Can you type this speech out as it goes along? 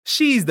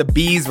She's the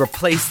bees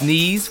replace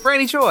knees,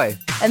 Franny Choi.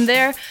 And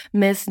they're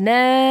Miss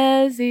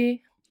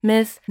Nezzy,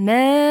 Miss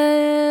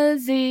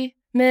Nezzy,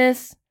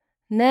 Miss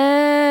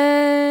Nezzy.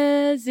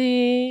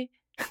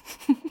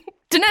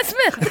 Danette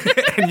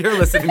Smith. And you're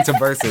listening to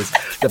Versus,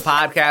 the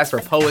podcast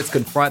where poets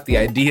confront the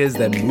ideas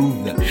that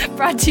move them.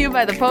 Brought to you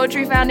by the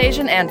Poetry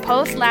Foundation and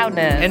Post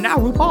Loudness. And now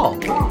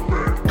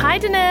RuPaul. Hi,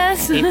 Danette.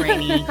 Hey,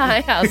 Franny.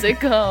 Hi, how's it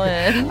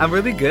going? I'm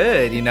really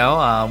good.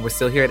 We're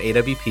still here at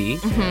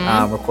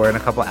AWP, recording a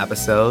couple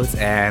episodes,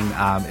 and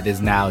it is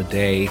now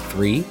day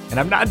 3, and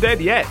I'm not dead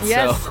yet.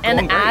 Yes, so and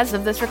great. as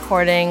of this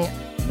recording,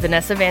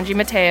 Vanessa Vanjie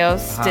Mateo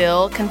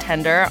still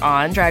contender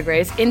on Drag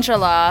Race.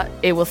 Inshallah,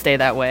 it will stay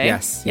that way.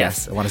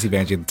 Yes. I want to see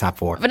Vanjie in the top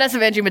 4. Vanessa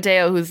Vanjie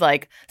Mateo, who's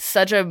like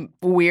such a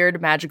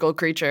weird magical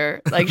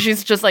creature. Like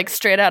she's just like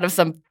straight out of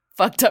some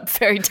fucked up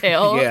fairy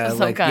tale of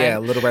some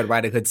kind. Little Red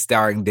Riding Hood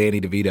starring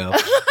Danny DeVito.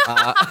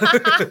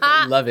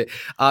 Love it.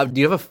 Do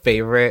you have a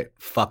favorite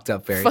fucked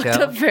up fairy tale?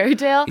 Fucked up fairy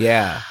tale?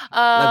 Yeah.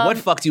 Like what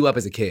fucked you up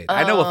as a kid?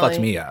 I know what fucked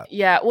me up.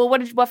 Yeah. Well,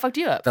 what fucked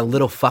you up? The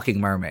Little Fucking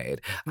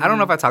Mermaid. I don't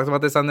know if I talked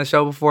about this on the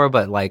show before,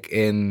 but like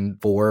in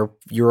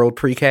 4-year-old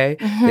pre-K,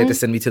 they had to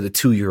send me to the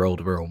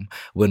 2-year-old room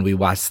when we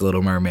watched The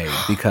Little Mermaid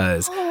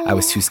because I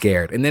was too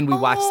scared. And then we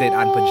watched it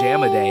on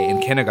pajama day in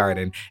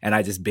kindergarten, and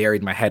I just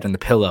buried my head in the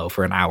pillow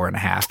for an hour and a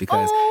half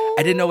because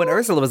I didn't know when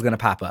Ursula was going to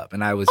pop up,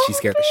 and she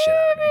scared the shit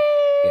out of me.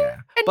 Yeah.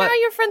 And now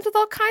you're friends with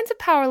all kinds of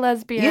power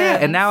lesbians. Yeah,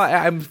 and now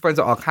I'm friends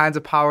with all kinds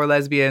of power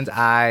lesbians.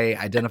 I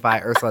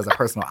identify Ursula as a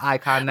personal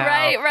icon now.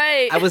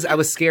 Right. I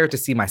was scared to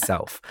see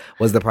myself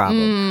was the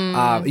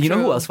problem. You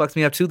know who else fucks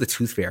me up too? The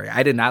Tooth Fairy.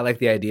 I did not like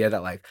the idea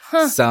that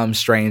some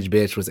strange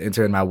bitch was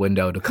entering my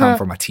window to come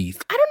for my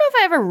teeth. I don't know if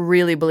I ever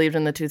really believed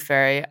in the Tooth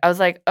Fairy. I was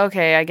like,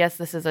 okay, I guess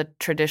this is a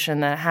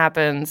tradition that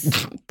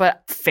happens,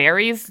 but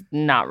fairies,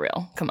 not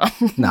real. Come on.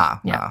 Nah.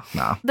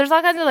 There's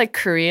all kinds of like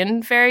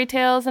Korean fairy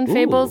tales and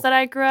fables that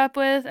I grew up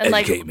with. And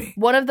like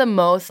one of the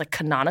most like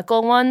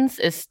canonical ones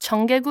is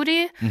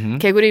Cheonggeguri.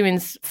 Geguri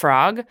means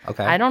frog.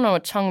 Okay. I don't know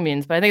what Cheong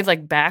means, but I think it's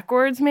like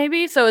backwards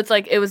maybe. So it's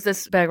like, it was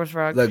this backwards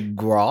frog. The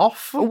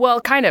Groff?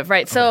 Well, kind of,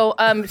 right.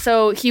 Okay.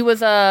 So he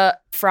was a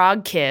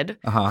frog kid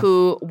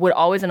who would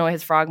always annoy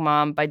his frog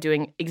mom by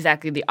doing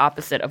exactly the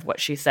opposite of what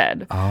she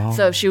said.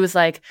 So if she was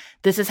like,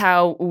 this is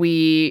how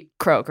we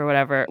croak or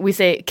whatever, we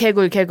say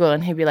kegul kegul,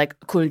 and he'd be like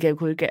kulge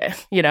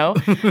kulge,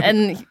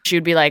 and she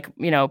would be like,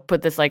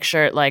 put this like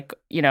shirt like,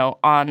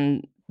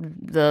 on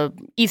the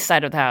east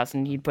side of the house,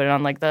 and he'd put it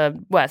on like the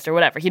west or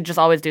whatever. He'd just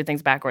always do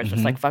things backwards,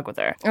 just like fuck with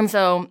her. And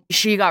so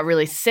she got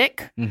really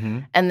sick,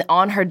 and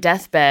on her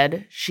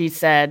deathbed, she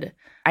said,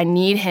 I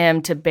need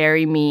him to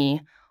bury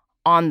me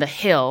on the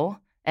hill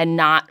and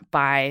not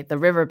by the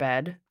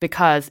riverbed,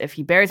 because if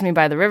he buries me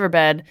by the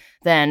riverbed,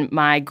 then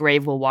my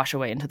grave will wash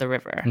away into the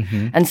river.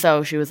 And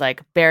so she was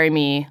like, bury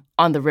me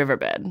on the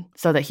riverbed,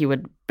 so that he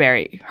would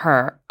bury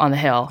her on the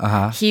hill.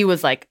 He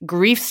was like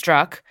grief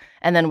struck,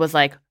 and then was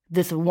like,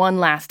 this one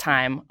last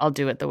time, I'll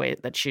do it the way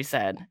that she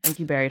said. And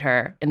he buried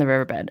her in the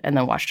riverbed and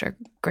then watched her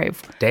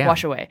grave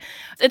wash away.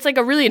 It's like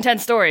a really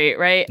intense story,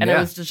 right? And it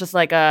was just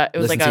like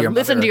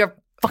listen to your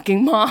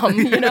fucking mom,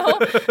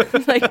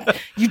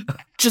 like you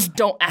just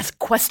don't ask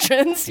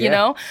questions,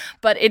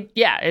 but it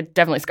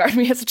definitely scarred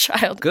me as a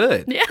child.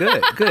 Good.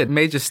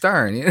 Major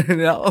Stern,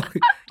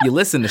 you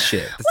listen to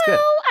shit. That's good.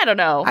 I don't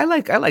know. I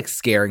like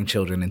scaring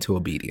children into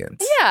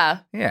obedience. Yeah.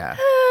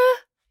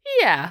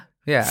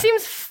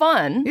 Seems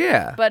fun.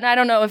 Yeah. But I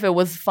don't know if it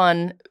was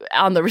fun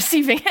on the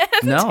receiving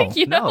end.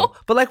 No.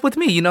 But like with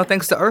me,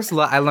 thanks to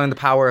Ursula, I learned the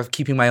power of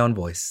keeping my own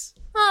voice.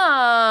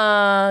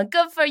 Ah,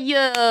 good for you.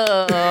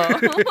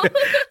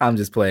 I'm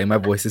just playing. My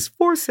voice is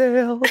for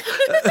sale.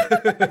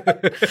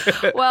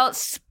 Well,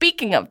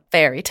 speaking of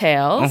fairy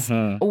tales,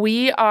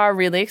 we are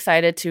really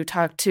excited to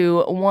talk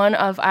to one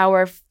of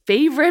our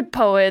favorite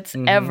poets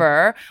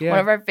ever, one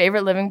of our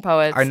favorite living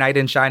poets. Our knight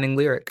in shining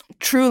lyric.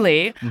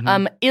 Truly.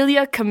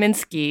 Ilya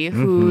Kaminsky,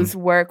 whose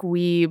work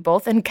we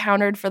both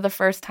encountered for the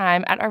first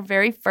time at our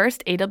very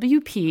first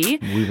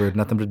AWP. We were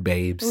nothing but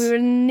babes. We were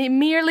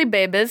merely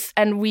babies,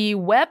 and we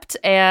wept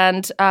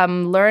and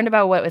learned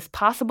about what was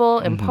possible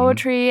in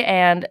poetry,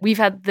 and we've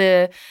had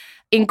the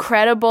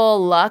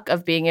incredible luck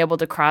of being able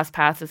to cross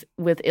paths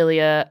with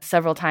Ilya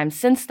several times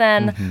since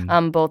then,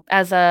 both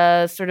as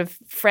a sort of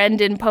friend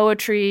in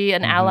poetry,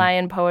 an ally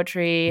in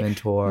poetry,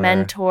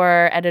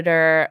 mentor,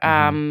 editor,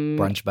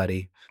 brunch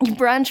buddy.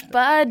 Brunch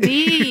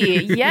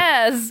buddy,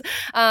 yes.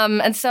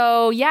 And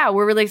so,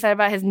 we're really excited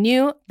about his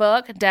new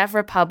book, Deaf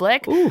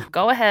Republic. Ooh.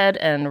 Go ahead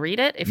and read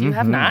it if you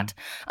have not.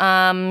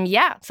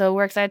 So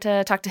we're excited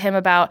to talk to him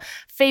about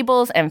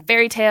fables and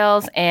fairy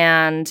tales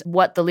and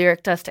what the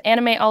lyric does to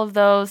animate all of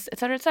those, et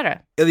cetera, et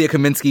cetera. Ilya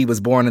Kaminsky was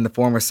born in the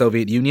former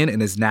Soviet Union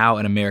and is now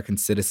an American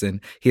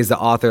citizen. He is the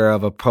author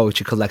of a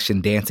poetry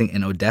collection, Dancing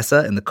in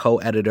Odessa, and the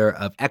co-editor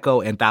of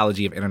Echo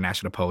Anthology of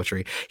International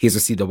Poetry. He has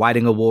received a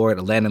Whiting Award,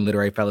 a Landon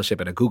Literary Fellowship,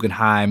 and a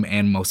Guggenheim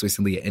and most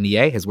recently at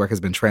NEA. His work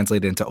has been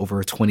translated into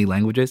over 20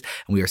 languages,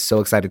 and we are so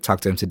excited to talk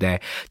to him today.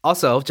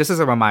 Also, just as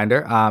a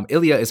reminder,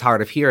 Ilya is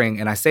hard of hearing,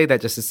 and I say that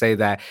just to say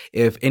that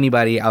if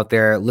anybody out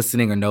there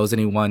listening or knows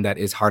anyone that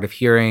is hard of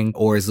hearing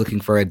or is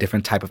looking for a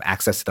different type of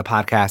access to the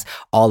podcast,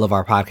 all of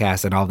our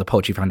podcasts and all of the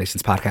Poetry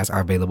Foundation's podcasts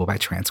are available by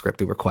transcript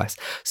through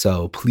request.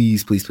 So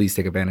please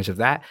take advantage of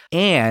that.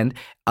 And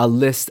a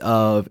list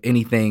of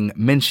anything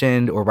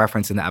mentioned or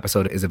referenced in the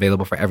episode is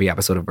available for every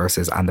episode of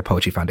Verses on the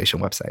Poetry Foundation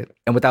website.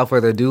 And without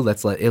further ado,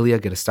 let's let Ilya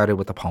get us started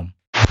with a poem.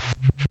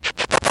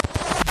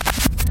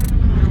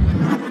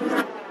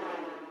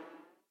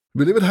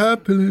 We lived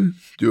happily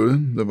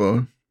during the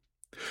war.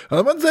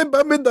 And when they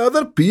bombed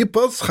other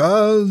people's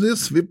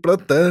houses, we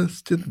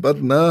protested,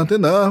 but not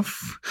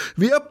enough.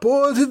 We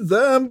opposed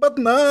them, but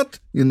not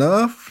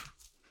enough.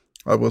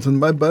 I was in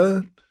my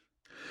bed.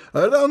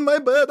 Around my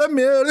bed,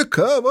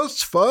 America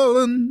was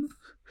fallen.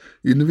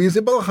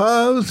 Invisible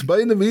house by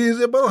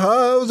invisible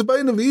house by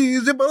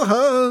invisible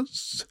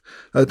house.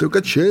 I took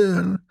a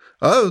chair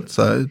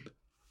outside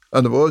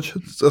and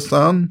watched the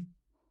sun.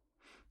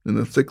 In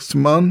the 6th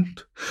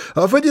month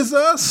of a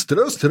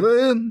disastrous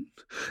reign,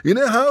 in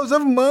a house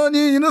of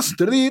money, in a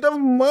street of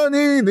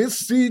money, in a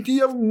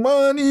city of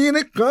money, in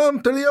a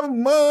country of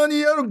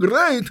money, a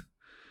great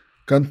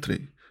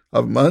country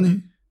of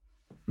money,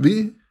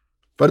 we,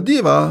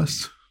 forgive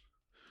us,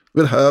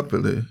 were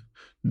happily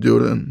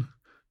during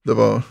the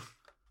war.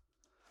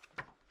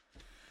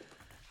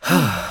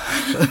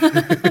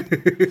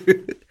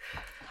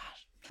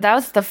 That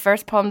was the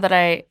first poem that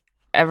I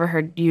ever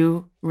heard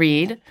you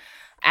read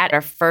at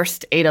our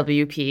first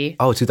AWP.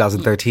 Oh,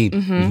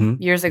 2013.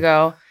 Years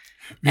ago.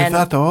 You're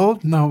that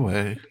old? No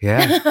way.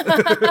 Yeah.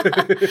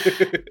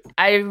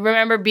 I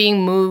remember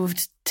being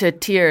moved to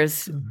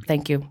tears.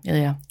 Thank you,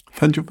 Ilya.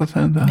 Thank you for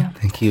saying that. Yeah.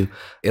 Thank you.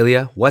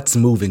 Ilya, what's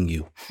moving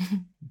you?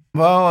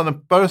 Well, on a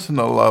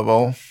personal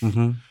level,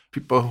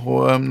 people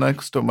who I'm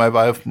next to, my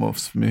wife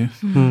moves me.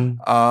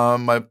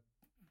 My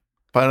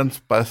parents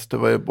passed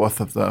away, both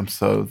of them,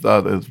 so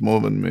that is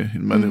moving me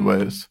in many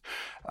ways.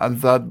 And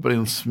that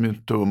brings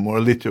me to a more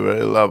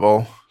literary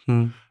level.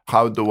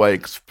 How do I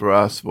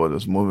express what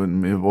is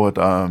moving me? What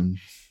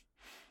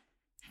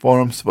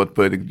forms, what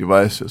poetic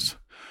devices?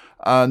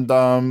 And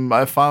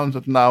I found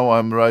that now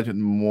I'm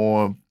writing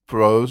more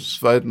prose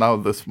right now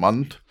this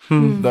month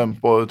than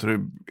poetry.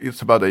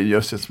 It's about a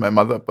year since my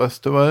mother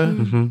passed away.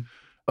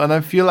 And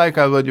I feel like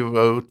I already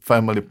wrote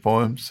family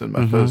poems in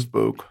my first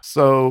book.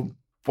 So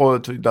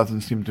poetry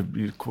doesn't seem to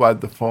be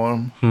quite the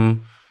form.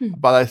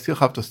 But I still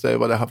have to say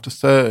what I have to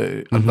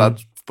say. And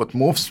that's what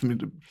moves me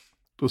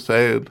to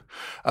say it.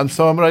 And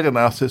so I'm writing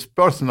essays,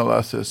 personal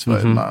essays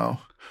right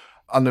now.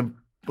 On the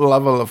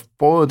level of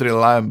poetry,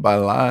 line by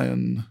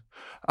line,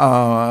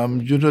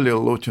 I'm usually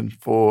looking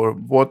for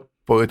what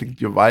poetic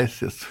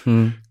devices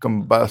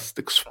can best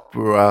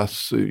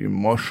express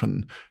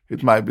emotion.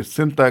 It might be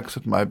syntax,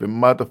 it might be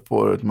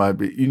metaphor, it might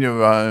be inner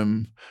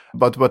rhyme,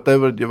 but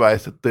whatever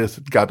device it is,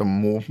 it gotta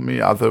move me.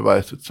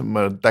 Otherwise, it's a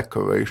mere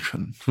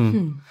decoration.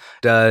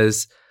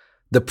 Does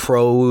the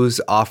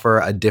prose offer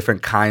a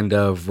different kind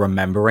of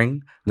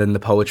remembering than the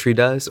poetry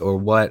does, or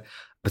what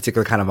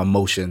particular kind of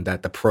emotion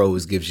that the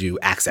prose gives you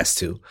access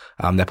to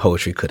that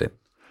poetry couldn't?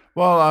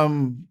 Well,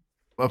 I'm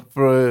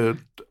afraid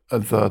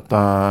that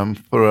I'm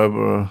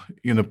forever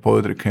in a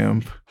poetry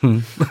camp.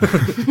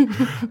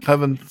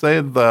 Having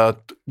said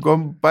that,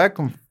 going back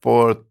and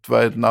forth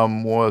right now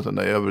more than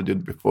I ever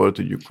did before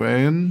to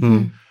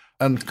Ukraine,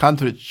 and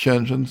country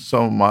changing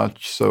so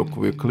much so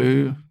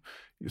quickly,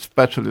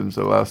 especially in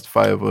the last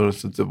 5 years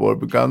since the war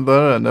began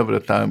there, and every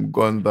time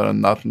going there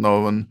and not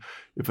knowing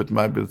if it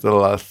might be the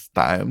last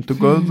time to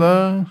go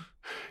there,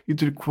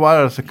 it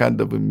requires a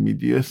kind of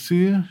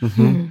immediacy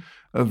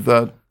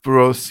that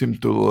prose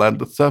seemed to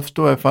lend itself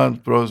to. I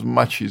found prose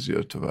much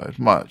easier to write,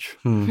 much.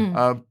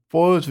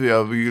 Poetry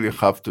I really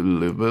have to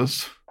live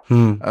with.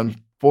 And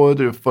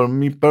poetry, for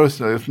me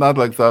personally, it's not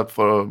like that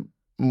for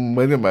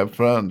many of my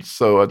friends,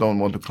 so I don't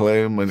want to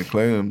claim any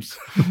claims.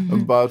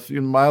 But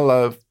in my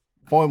life,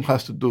 poem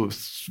has to do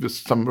with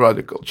some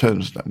radical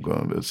change that I'm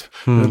going with.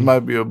 It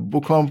might be a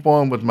book-long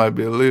poem, it might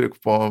be a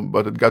lyric poem,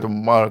 but it got to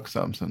mark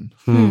something.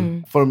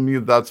 For me,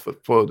 that's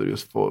what poetry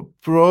is for.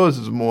 Prose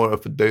is more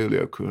of a daily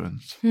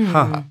occurrence.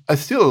 I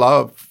still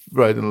love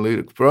writing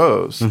lyric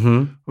prose,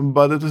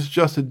 but it is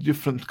just a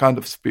different kind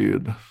of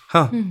speed.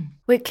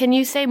 Wait, can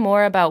you say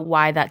more about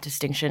why that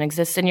distinction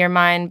exists in your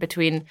mind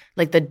between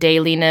like the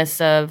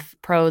dailiness of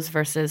prose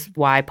versus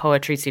why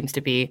poetry seems to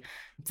be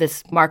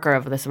this marker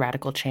of this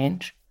radical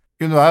change?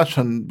 In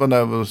Russian, when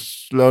I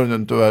was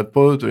learning to write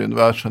poetry in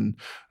Russian,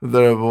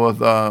 there was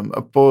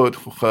a poet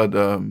who had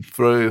a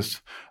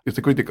phrase, it's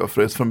a critical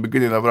phrase, from the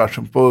beginning of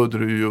Russian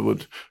poetry, you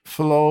would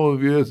flow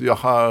with your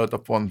heart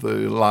upon the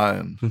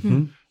line.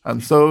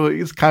 And so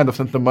it's kind of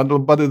sentimental,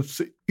 but it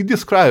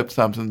describes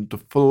something, to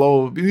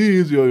flow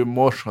with your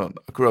emotion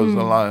across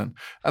the line.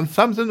 And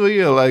something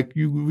real, like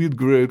you read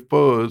great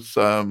poets,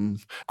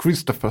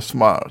 Christopher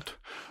Smart,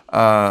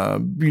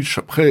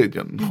 Bishop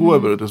Hayden,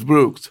 whoever it is,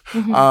 Brooks.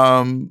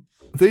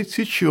 they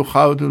teach you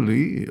how to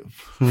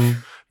live.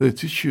 They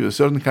teach you a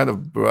certain kind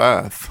of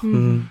breath,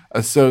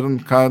 a certain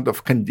kind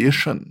of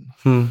condition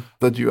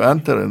that you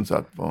enter in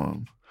that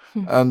poem.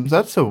 And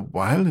that's a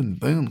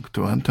violent thing,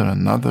 to enter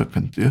another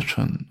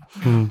condition.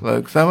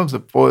 Like some of the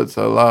poets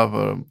I love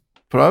are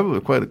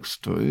probably quite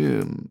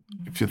extreme.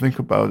 If you think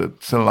about it,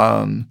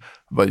 Celan,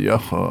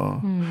 Vallejo,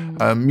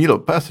 Middle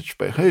Passage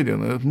by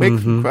Haydn, it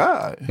makes me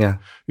cry. Yeah.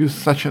 It's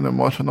such an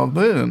emotional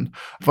thing.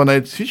 When I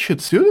teach it,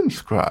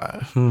 students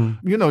cry.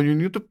 You know, you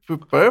need to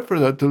prepare for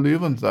that, to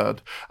live in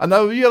that. And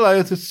I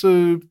realize it's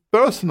a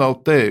personal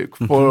take.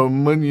 For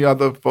many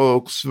other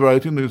folks,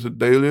 writing is a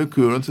daily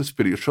occurrence, a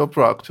spiritual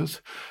practice.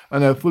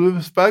 And I fully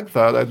respect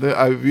that.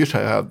 I wish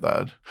I had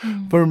that.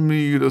 For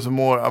me, it is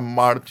more a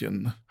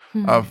marking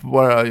of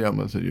where I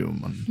am as a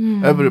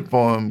human. Every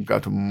poem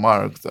got to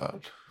mark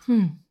that.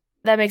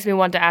 That makes me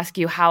want to ask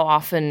you how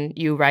often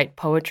you write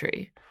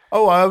poetry.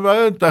 Oh,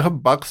 I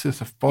have boxes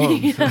of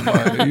poems in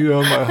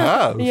my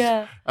house.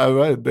 Yeah. I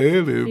write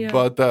daily,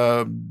 but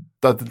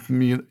doesn't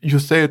mean, you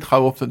say it,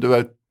 how often do I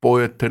write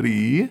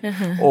poetry?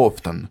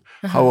 Often.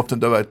 How often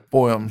do I write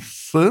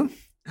poems?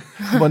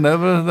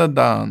 Whenever they're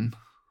done.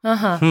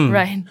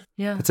 Right.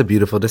 Yeah. That's a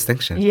beautiful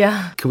distinction.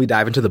 Yeah. Can we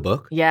dive into the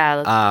book?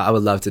 Yeah. I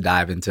would love to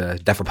dive into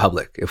Deaf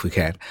Republic if we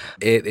can.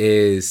 It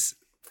is,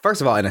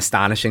 first of all, an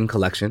astonishing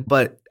collection,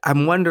 but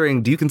I'm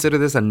wondering, do you consider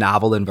this a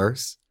novel in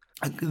verse?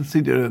 I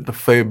consider it a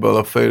fable,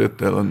 a fairy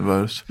tale in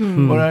verse.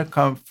 Where I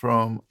come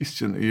from,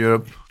 Eastern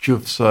Europe,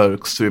 Jews are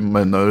extreme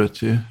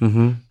minority.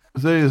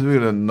 There is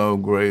really no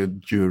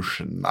great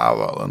Jewish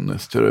novel in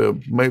history,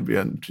 maybe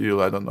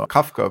until, I don't know,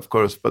 Kafka, of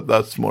course, but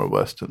that's more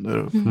Western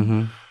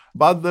Europe.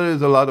 But there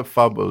is a lot of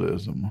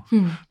fabulism.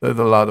 There's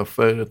a lot of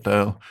fairy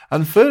tale.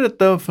 And fairy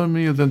tale for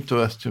me is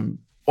interesting.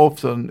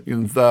 Often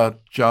in that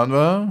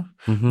genre,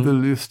 the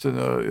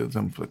listener is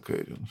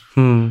implicated.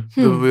 The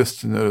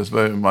listener is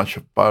very much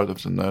a part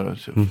of the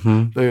narrative.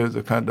 There is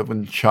a kind of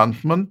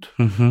enchantment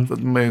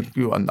that makes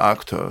you an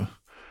actor.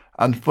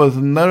 And for the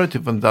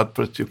narrative in that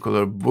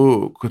particular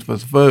book, it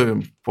was very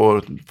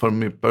important for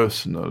me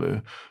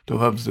personally to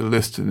have the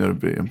listener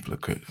be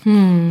implicated.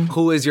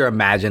 Who is your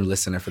imagined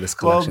listener for this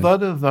collection? Well,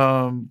 that is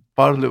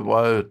partly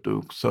why it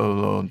took so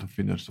long to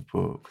finish the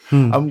book.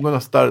 I'm going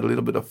to start a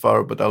little bit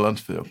afar, but I'll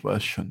answer your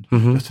question,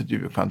 just to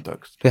give you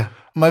context. Yeah.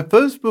 My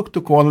first book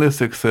took only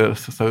 6 years,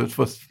 so it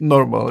was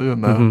normal, you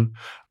know.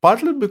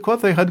 Partly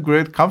because I had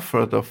great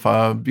comfort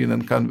of being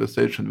in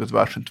conversation with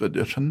Russian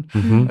tradition.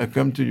 I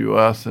came to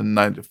U.S. in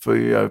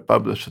 1993. I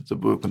published the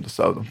book in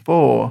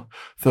 2004.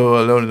 So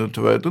I learned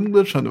to write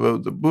English and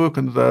wrote the book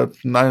in that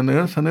 9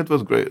 years, and it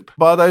was great.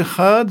 But I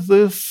had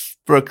this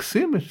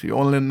proximity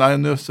only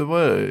 9 years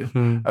away.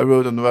 I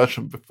wrote in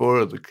Russian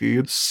before as a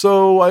kid.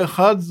 So I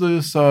had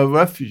this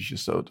refugee,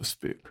 so to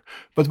speak.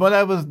 But when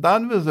I was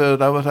done with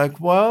it, I was like,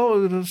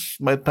 well, it is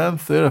my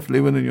 10th year of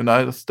living in the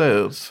United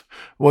States.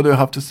 What do I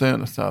have to say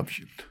on the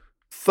subject?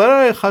 There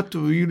I had to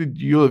really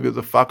deal with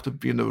the fact of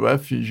being a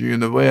refugee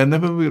in a way I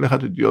never really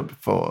had to deal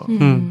before.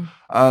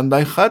 And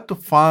I had to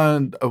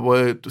find a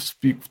way to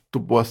speak to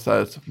both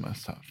sides of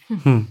myself.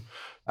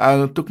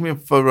 And it took me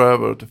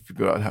forever to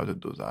figure out how to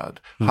do that,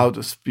 how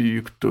to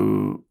speak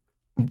to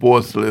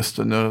both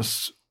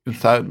listeners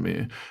inside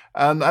me.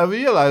 And I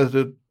realized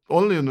it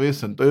only in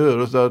recent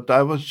years that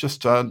I was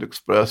just trying to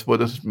express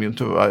what does it mean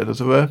to write as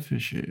a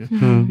refugee.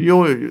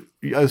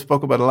 I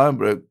spoke about a line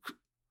break.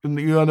 You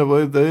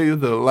know, there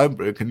is a line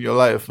break in your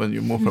life when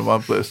you move from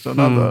one place to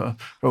another,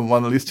 from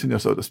one listener,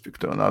 so to speak,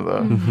 to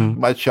another.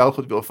 My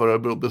childhood will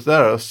forever be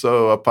there,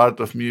 so a part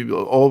of me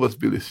will always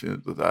be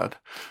listening to that.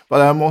 But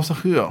I'm also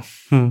here.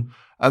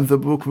 And the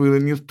book really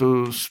needs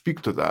to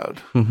speak to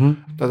that.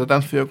 Does that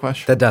answer your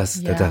question? That does.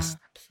 Yeah, that does.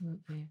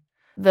 Absolutely.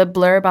 The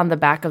blurb on the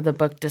back of the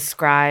book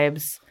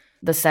describes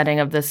the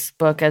setting of this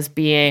book as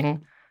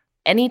being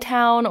any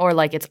town, or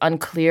like it's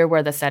unclear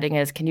where the setting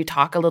is. Can you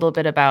talk a little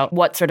bit about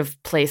what sort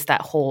of place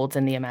that holds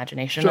in the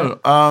imagination? Sure.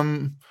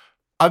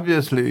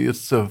 Obviously,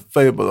 it's a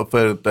fable, a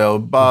fairy tale,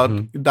 but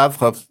it does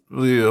have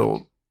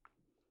real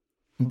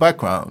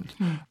background.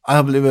 I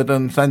have lived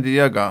in San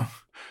Diego,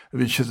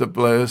 which is a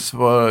place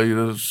where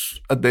it is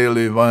a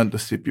daily event to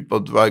see people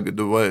dragged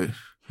away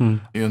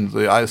in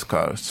the ice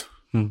cars.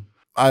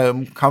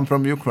 I come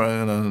from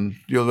Ukraine, and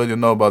you already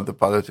know about the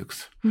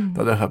politics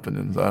that are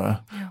happening there.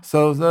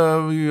 So there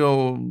are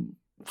real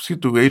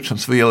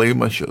situations, real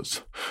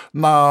images.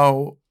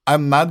 Now,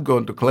 I'm not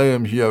going to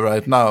claim here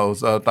right now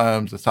that I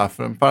am the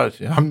suffering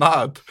party. I'm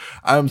not.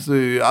 I'm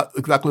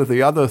exactly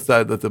the other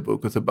side of the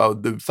book. It's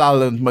about the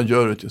silent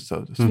majority,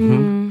 so to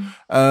speak.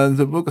 And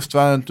the book is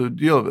trying to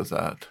deal with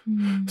that.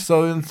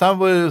 So in some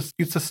ways,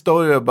 it's a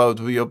story about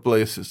real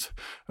places,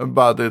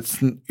 but it's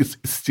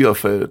still a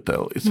fairy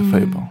tale. It's a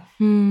fable.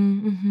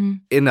 Mm-hmm.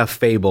 In a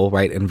fable,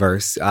 right, in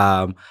verse,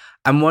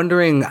 I'm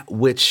wondering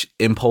which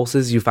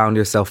impulses you found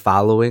yourself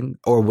following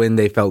or when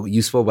they felt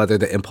useful, whether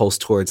the impulse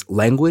towards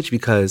language,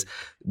 because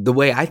the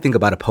way I think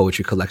about a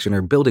poetry collection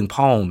or building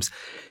poems,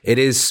 it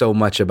is so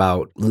much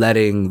about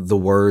letting the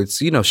words,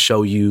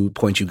 show you,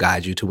 point you,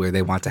 guide you to where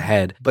they want to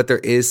head. But there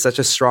is such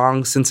a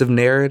strong sense of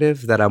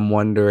narrative that I'm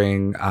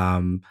wondering,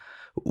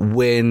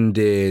 when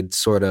did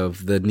sort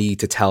of the need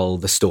to tell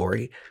the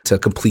story, to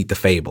complete the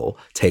fable,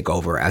 take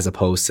over, as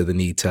opposed to the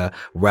need to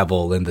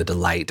revel in the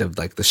delight of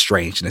like the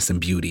strangeness and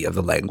beauty of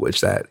the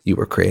language that you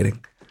were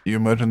creating? You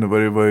imagine a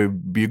very, very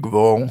big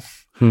wall,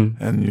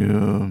 and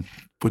you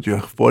put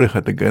your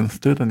forehead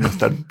against it, and you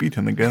start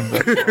beating against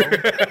that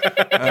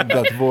wall. And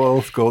that wall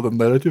is called a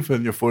narrative,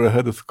 and your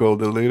forehead is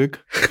called a lyric.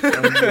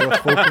 And you're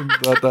hoping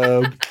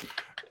that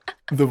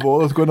the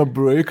wall is going to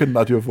break and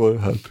not your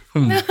forehead.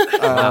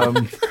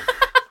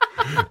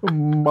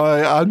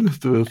 My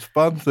honest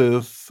response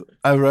is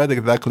I write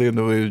exactly in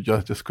the way you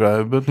just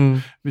described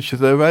it, which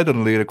is I write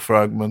on lyric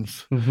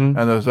fragments and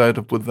I try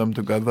to put them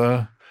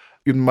together.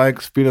 In my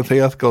experience, I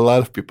ask a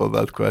lot of people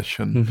that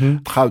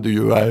question, how do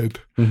you write?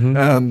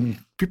 And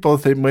people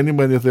say many,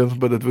 many things,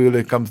 but it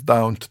really comes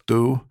down to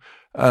two.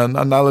 And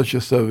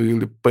analogies are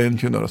really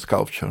painting or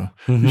sculpture.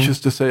 Which is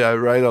to say, I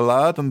write a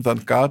lot and then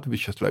cut,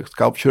 which is like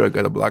sculpture. I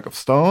get a block of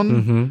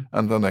stone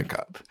and then I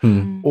cut.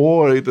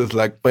 Or it is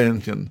like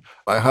painting.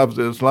 I have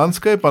this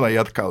landscape and I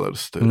add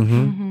colors to it.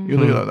 You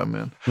know what I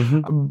mean?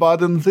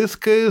 But in this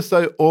case,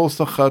 I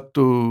also had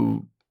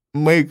to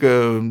make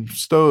a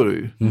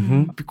story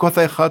because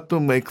I had to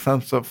make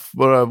sense of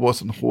where I was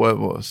and who I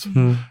was.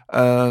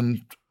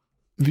 And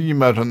we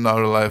imagine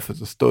our life as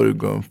a story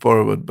going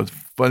forward, but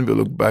when we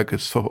look back,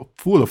 it's so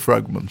full of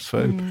fragments,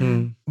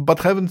 right? But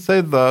having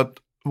said that,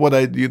 what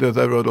I did is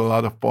I wrote a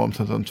lot of poems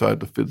and then tried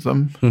to fit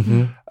them.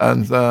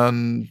 And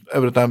then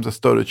every time the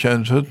story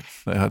changed,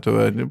 I had to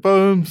write new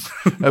poems.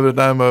 Every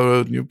time I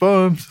wrote new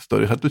poems, the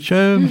story had to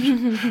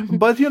change.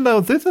 But,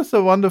 this is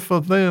a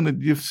wonderful thing. It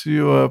gives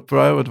you a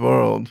private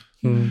world.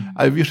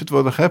 I wish it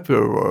was a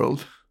happier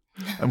world.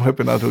 I'm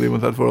happy not to live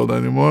in that world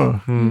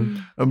anymore.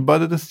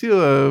 But it is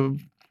still a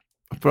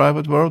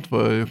private world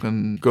where you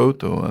can go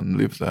to and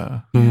live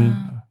there.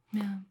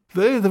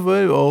 There is a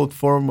very old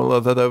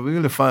formula that I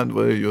really find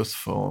very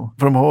useful.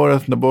 From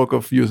Horace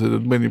Nabokov uses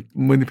it,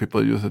 many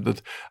people use it,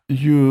 that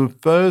you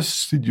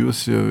first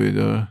seduce your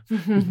reader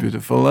with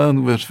beautiful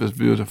language, with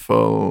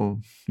beautiful,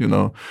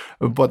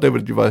 whatever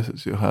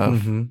devices you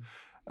have.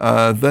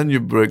 Then you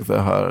break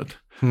their heart.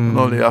 And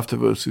only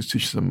afterwards you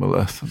teach them a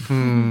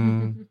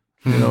lesson.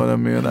 You know what I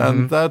mean?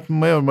 And that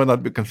may or may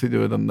not be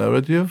considered a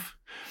narrative.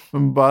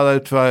 But I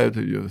try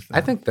to use that.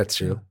 I think that's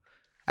true.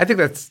 I think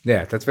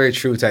that's very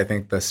true to, I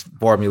think, this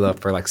formula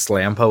for like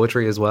slam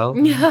poetry as well,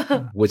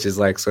 which is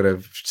like sort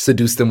of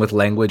seduce them with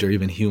language or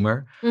even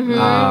humor.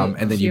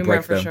 And then you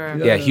break them. Sure.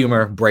 Yeah,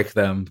 humor, break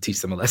them, teach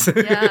them a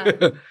lesson.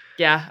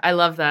 Yeah, I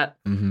love that.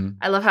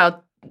 I love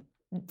how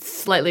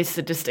slightly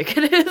sadistic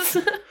it is.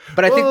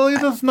 But I think... Well,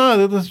 it is not.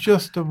 It is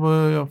just a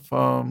way of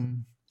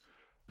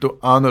to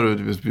honor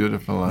it with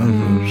beautiful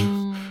language.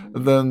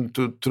 Then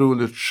to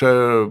truly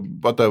share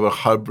whatever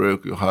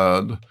heartbreak you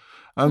had.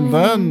 And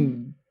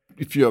then,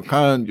 if you're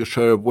kind, you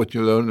share what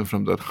you learned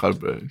from that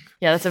heartbreak.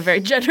 Yeah, that's a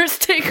very generous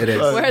take. It is.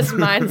 Whereas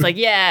mine's like,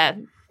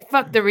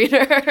 fuck the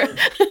reader.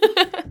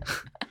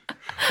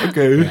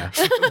 Okay. Yeah.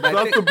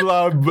 That's a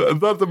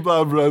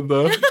blonde,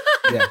 Brenda.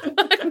 Yeah.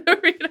 Fuck the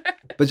reader.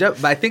 But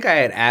I think I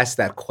had asked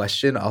that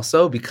question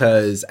also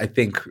because I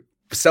think...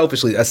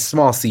 selfishly, a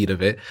small seed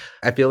of it.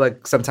 I feel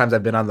like sometimes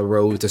I've been on the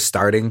road to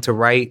starting to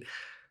write.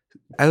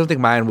 I don't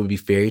think mine would be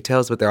fairy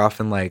tales, but they're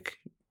often like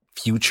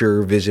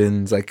future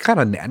visions, like kind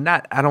of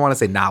not, I don't want to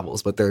say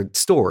novels, but they're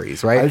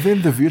stories, right? I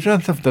think the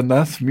visions of the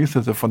Nat Smith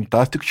is a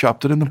fantastic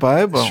chapter in the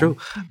Bible. It's true.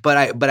 But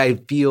I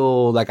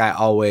feel like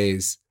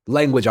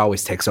language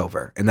always takes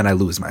over and then I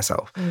lose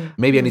myself.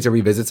 Maybe I need to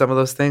revisit some of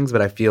those things,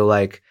 but I feel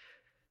like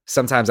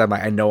sometimes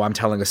I know I'm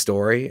telling a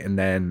story and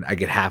then I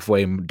get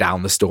halfway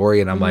down the story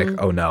and I'm like,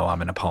 oh no,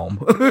 I'm in a poem.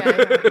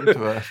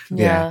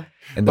 Yeah.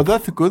 But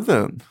that's good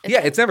then.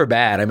 Yeah, it's never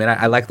bad. I mean,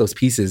 I like those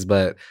pieces,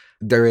 but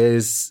there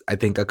is, I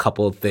think, a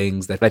couple of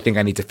things that I think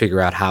I need to figure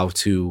out how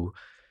to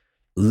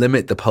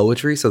limit the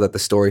poetry so that the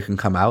story can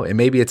come out. And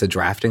maybe it's a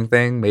drafting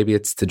thing. Maybe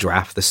it's to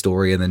draft the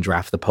story and then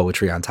draft the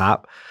poetry on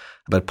top.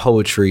 But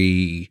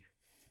poetry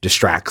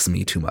distracts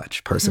me too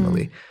much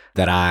personally,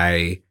 that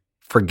I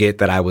forget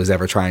that I was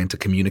ever trying to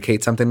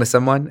communicate something to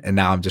someone, and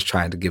now I'm just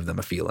trying to give them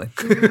a feeling.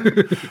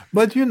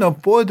 But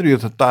poetry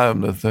is a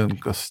timeless thing.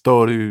 A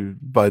story,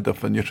 by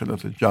definition,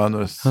 is a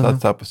genre,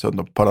 sets up a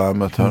certain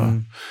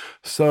parameter.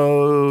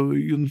 So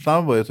in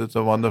some ways, it's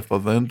a wonderful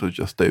thing to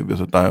just stay with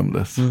the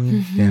timeless.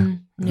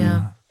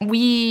 Yeah.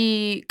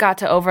 We got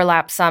to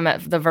overlap some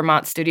at the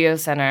Vermont Studio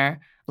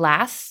Center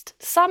last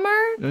summer,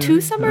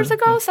 2 summers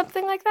ago,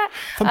 something like that.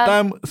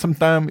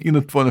 Sometime in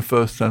the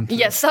 21st century.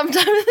 Yes,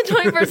 sometime in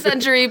the 21st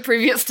century,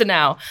 previous to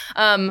now.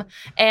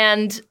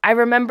 And I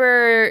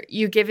remember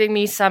you giving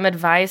me some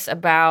advice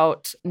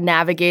about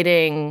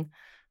navigating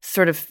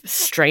sort of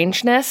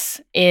strangeness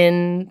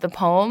in the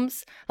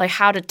poems, like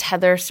how to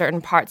tether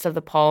certain parts of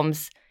the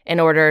poems in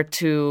order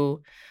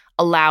to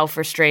allow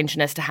for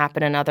strangeness to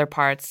happen in other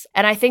parts.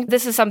 And I think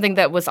this is something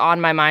that was on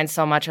my mind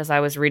so much as I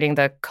was reading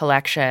the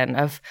collection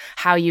of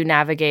how you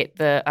navigate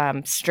the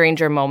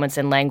stranger moments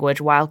in language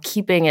while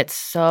keeping it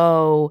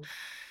so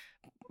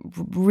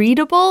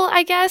readable,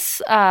 I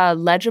guess,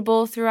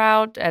 legible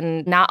throughout,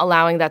 and not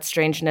allowing that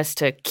strangeness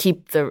to keep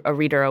a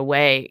reader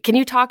away. Can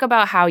you talk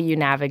about how you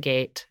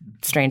navigate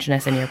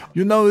strangeness in your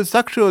poem? It's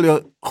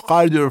actually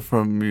harder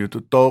for me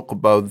to talk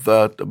about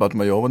that, about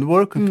my own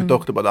work. If you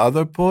talked about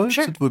other poets,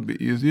 It would be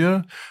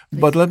easier.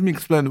 But let me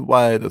explain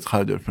why it's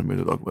harder for me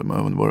to talk about my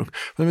own work.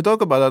 When we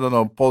talk about,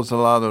 Paul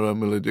Celan or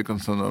Emily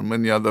Dickinson or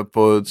many other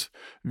poets,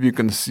 we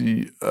can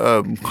see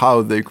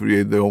how they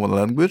create their own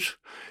language.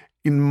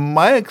 In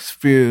my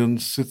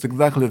experience, it's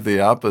exactly the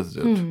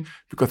opposite,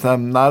 because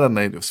I'm not a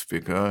native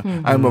speaker.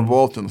 I'm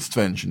involved in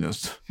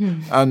strangeness.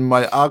 And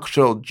my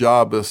actual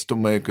job is to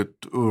make it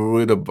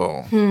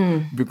readable.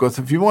 Because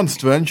if you want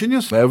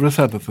strangeness, every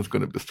sentence is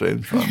going to be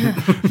strange for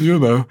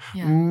me.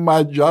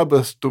 My job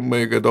is to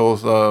make it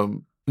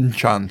also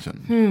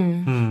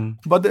enchanting.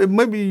 But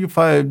maybe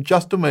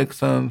just to make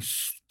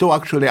sense, to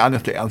actually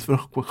honestly answer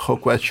her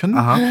question,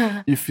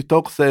 if you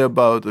talk, say,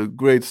 about a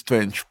great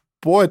strange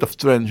poet of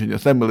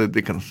strangeness, Emily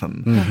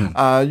Dickinson,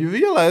 you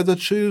realize that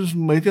she's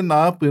making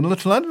up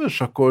English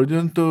language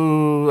according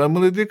to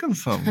Emily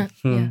Dickinson.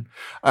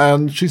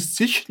 And she's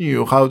teaching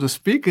you how to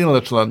speak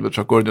English language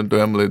according to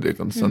Emily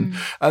Dickinson.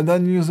 And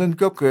then you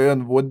think, okay,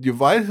 and what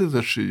devices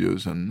is she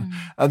using?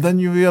 And then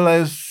you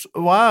realize,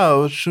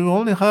 wow, she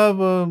only have,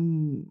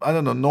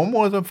 no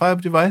more than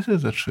 5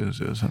 devices that she's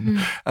using.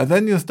 And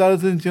then you start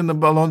thinking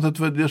about the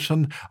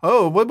tradition,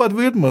 what about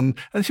Whitman?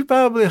 And she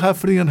probably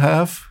have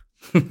 3.5.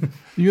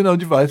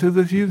 Devices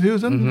that he's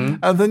using.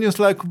 And then it's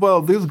like,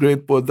 well, this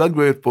great poet, that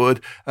great poet.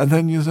 And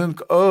then you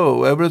think,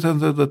 everything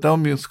that they tell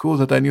me in school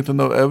that I need to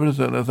know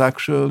everything is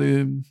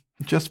actually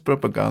just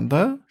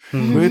propaganda.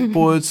 Great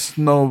poets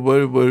know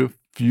very, very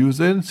few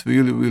things,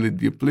 really, really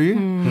deeply,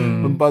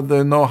 but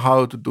they know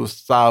how to do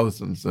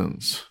thousands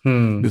things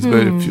with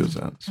very few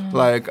things.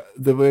 Like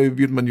the way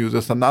Whitman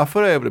uses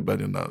anaphora,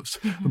 everybody knows.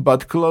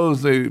 But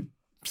close the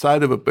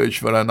side of a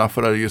page where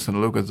anaphora is and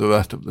look at the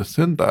rest of the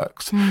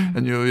syntax,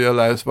 and you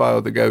realize, wow,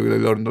 the guy really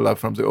learned a lot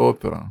from the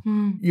opera.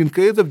 In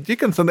case of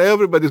Dickinson,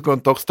 everybody's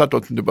going to start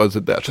talking about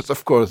the dashes.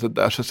 Of course, the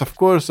dashes. Of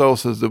course,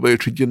 also the way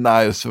she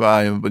denies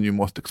rhyme when you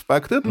most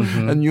expect it.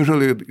 And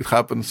usually it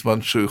happens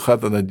when she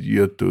has an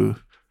idea to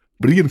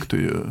bring to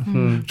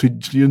you. She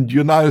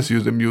denies you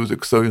the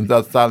music, so in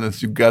that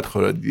silence you get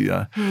her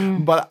idea.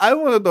 But I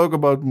want to talk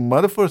about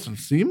metaphors and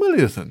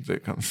similes in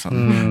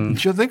Dickinson.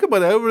 If you think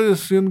about every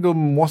single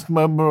most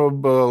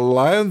memorable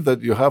line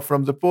that you have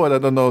from the poet,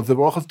 the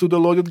rockets to the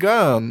loaded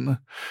gun.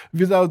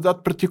 Without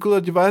that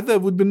particular device, there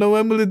would be no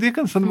Emily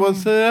Dickinson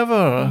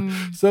whatsoever.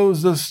 So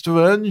the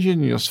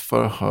strangeness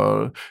for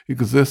her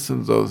exists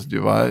in those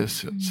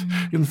devices.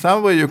 In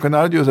some way, you can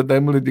argue that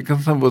Emily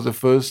Dickinson was the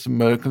first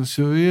American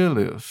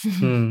surrealist.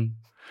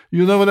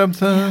 You know what I'm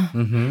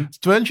saying?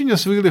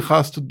 Strangeness really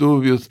has to do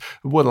with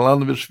what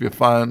language we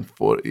find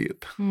for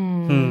it.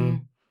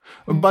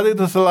 But it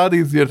is a lot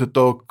easier to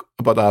talk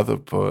about other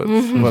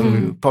poets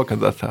when we talk on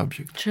that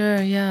subject.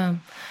 Sure, yeah.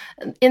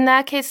 In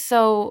that case,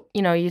 so,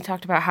 you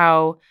talked about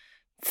how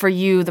for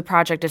you the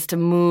project is to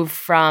move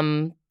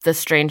from the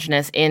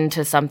strangeness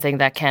into something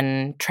that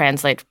can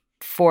translate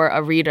for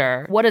a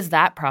reader. What does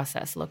that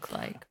process look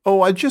like?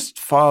 I just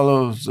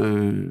follow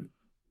the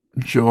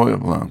joy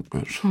of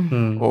language,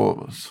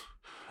 always.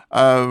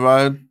 I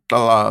write a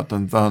lot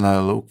and then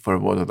I look for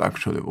what is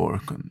actually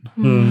working.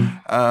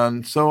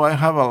 And so I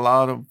have a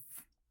lot of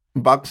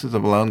boxes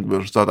of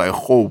language that I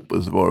hope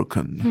is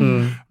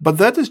working. But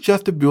that is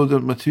just a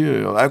building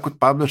material. I could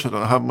publish it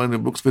and have many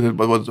books with it,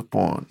 but what's the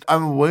point?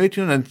 I'm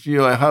waiting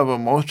until I have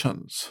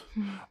emotions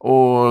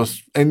or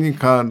any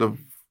kind of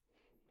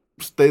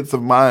states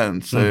of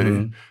mind,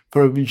 say,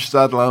 for which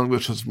that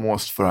language is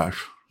most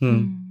fresh.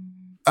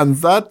 And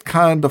that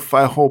kind of,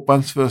 I hope,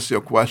 answers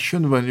your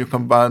question when you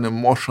combine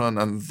emotion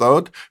and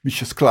thought,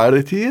 which is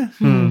clarity,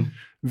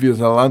 with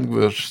a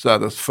language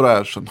that is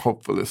fresh and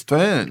hopefully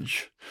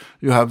strange.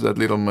 You have that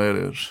little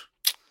marriage.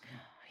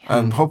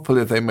 And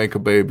hopefully they make a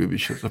baby,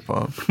 which is a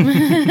poem.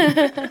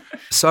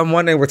 So I'm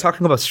wondering, we're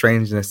talking about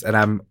strangeness,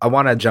 and I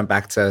want to jump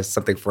back to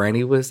something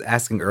Franny was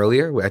asking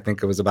earlier. I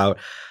think it was about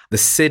the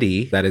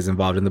city that is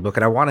involved in the book.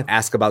 And I want to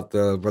ask about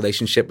the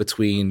relationship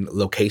between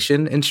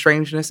location and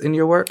strangeness in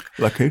your work.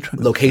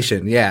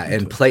 Location, yeah,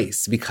 and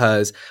place.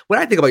 Because when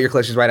I think about your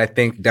collections, right, I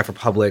think Deaf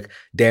Republic,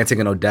 Dancing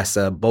in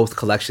Odessa, both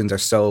collections are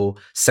so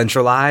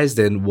centralized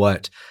in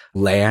what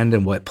land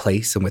and what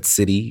place and what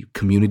city,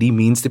 community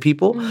means to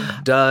people.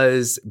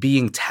 Does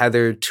being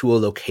tethered to a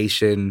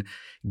location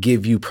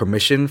give you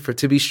permission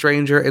to be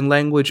stranger in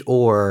language?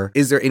 Or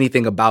is there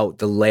anything about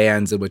the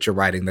lands in which you're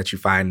writing that you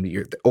find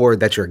or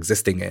that you're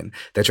existing in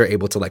that you're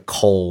able to like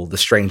cull the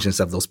strangeness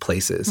of those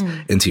places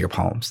into your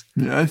poems?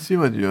 Yeah, I see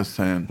what you're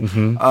saying.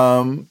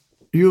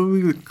 You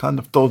really kind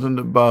of talking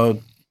about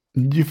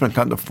different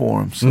kind of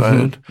forms,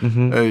 right?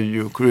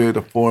 You create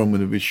a form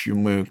in which you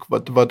make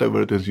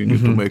whatever it is you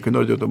need to make. In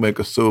order to make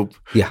a soup,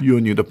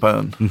 you need a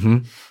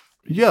pan.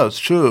 Yes,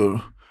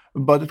 sure.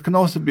 But it can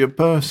also be a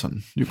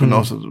person. You can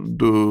also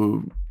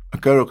do a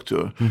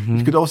character.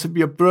 It could also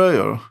be a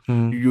prayer.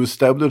 You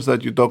establish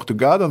that you talk to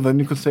God, and then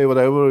you can say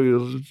whatever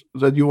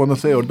that you want to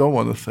say or don't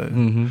want to say.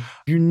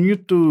 You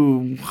need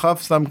to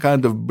have some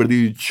kind of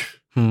bridge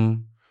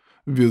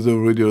with the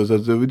reader,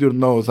 that the reader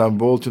knows I'm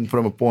walking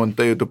from a point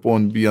A to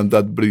point B on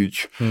that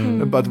bridge.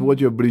 But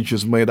what your bridge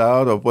is made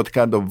out of, what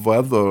kind of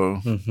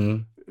weather,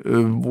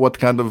 what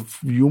kind of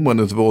human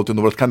is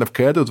walking, what kind of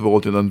cat is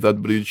walking on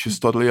that bridge is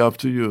totally up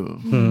to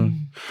you.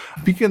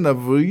 Speaking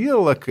of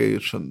real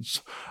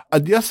locations,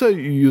 Odessa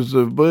is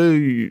a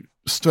very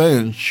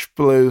strange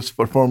place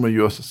for former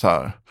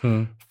USSR.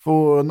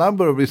 For a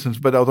number of reasons,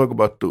 but I'll talk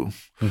about two.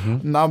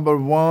 Number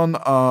one,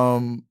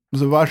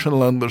 the Russian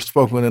language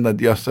spoken in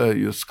Odessa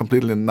is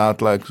completely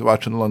not like the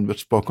Russian language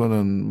spoken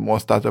in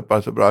most other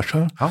parts of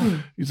Russia.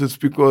 It's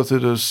because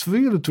it is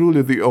really,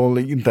 truly the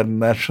only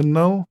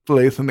international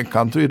place in the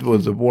country. It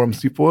was a warm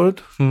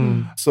seaport.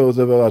 So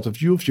there were a lot of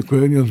Jews,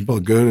 Ukrainians,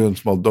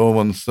 Bulgarians,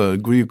 Moldovans,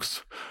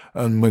 Greeks,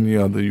 and many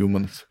other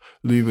humans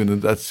living in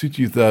that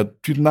city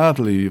that did not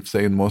live,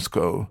 say, in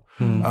Moscow.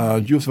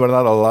 Jews were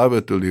not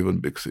allowed to live in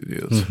big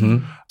cities.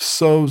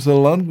 So the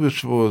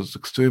language was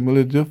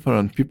extremely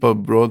different. People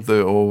brought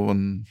their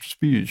own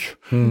speech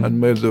and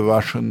made the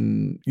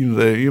Russian in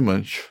their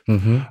image,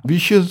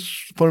 which is,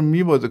 for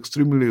me, was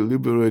extremely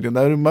liberating.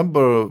 I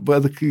remember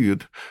as a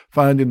kid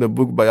finding a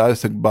book by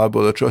Isaac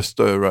Babel, a true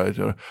story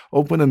writer,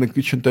 open in the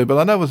kitchen table,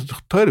 and I was a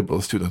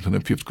terrible student in the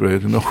 5th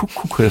grade. Who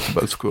cares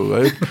about school,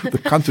 right? The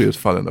country is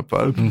falling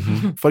apart.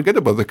 Forget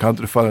about the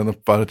country falling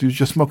apart. You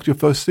just smoked your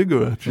first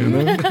cigarette,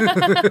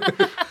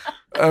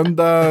 And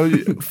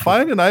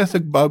finding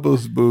Isaac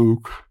Babel's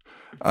book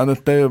on a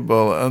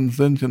table and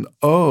thinking,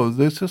 oh,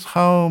 this is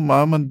how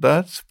mom and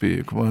dad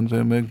speak when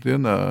they make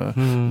dinner.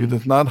 It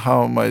is not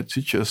how my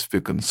teachers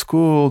speak in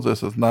school.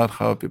 This is not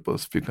how people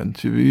speak on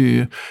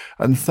TV.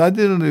 And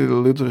suddenly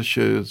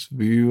literature is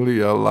really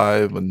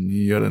alive and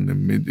near and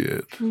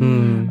immediate.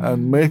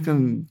 And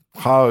making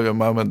how your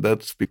mom and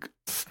dad speak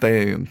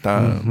stay in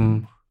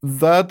time.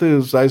 That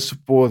is, I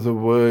suppose, a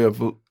way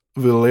of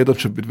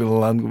relationship between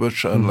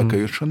language and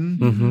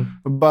location.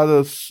 But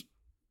a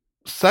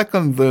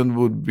second then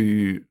would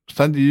be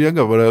San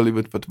Diego, where I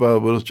lived for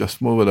 12 years,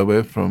 just moving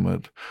away from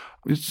it.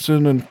 It's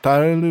an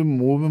entirely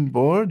moving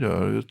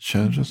border. It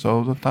changes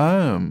all the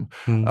time.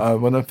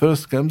 When I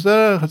first came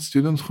there, I had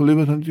students who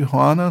lived in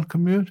Tijuana and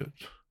commuted.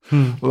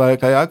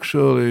 Like, I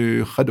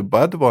actually had a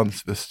bed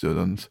once with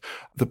students.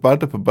 The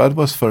part of a bed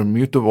was for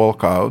me to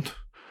walk out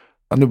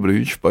on the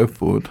bridge by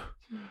foot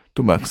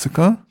to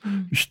Mexico,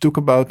 which took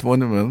about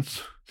 20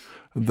 minutes.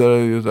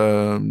 There is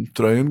a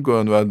train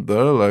going right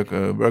there, like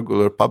a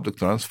regular public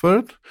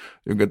transport.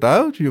 You get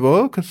out, you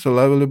walk, it's a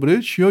lovely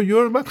bridge,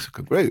 you're in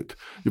Mexico, great.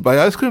 You buy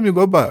ice cream, you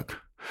go back.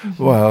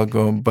 Well,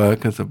 going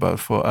back is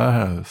about 4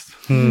 hours.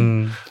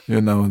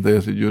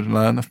 There's a huge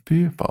line of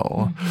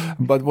people.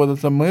 But what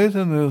is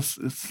amazing is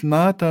it's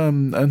not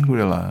an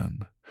angry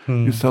land.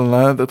 It's a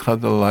land that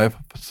has a life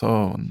of its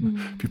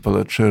own. People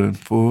are sharing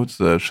foods,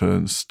 they're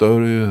sharing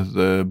stories,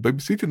 they're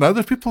babysitting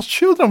other people's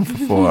children for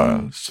 4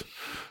 hours.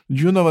 Do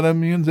you know what I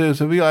mean?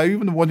 I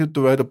even wanted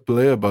to write a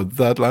play about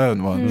that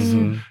land once.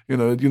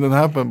 It didn't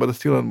happen, but it's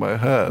still in my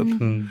head.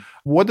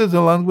 What is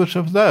the language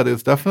of that?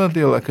 It's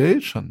definitely a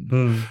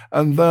location.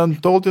 And then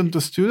talking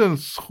to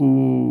students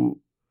who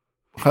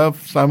have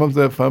some of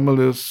their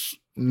families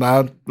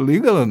not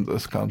legal in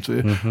this country.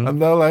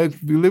 And they're like,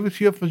 we live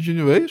here for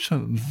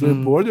generations. The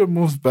border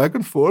moves back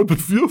and forth, but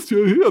we're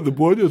still here. The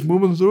border is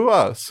moving through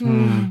us.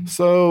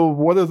 So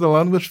what is the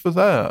language for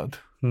that?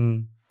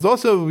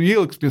 Those are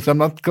real experiences. I'm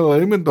not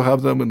claiming to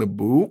have them in a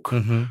book,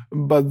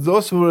 but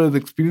those were the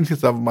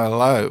experiences of my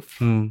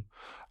life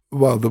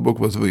while the book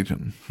was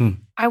written.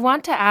 I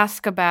want to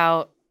ask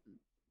about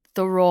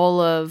the role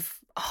of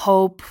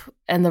hope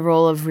and the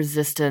role of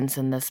resistance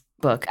in this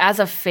book as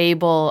a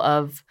fable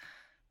of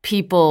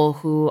people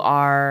who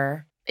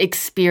are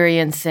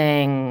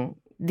experiencing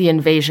the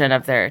invasion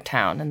of their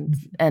town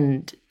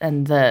and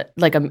the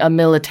like a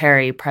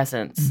military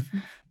presence.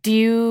 Do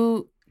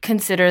you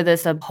consider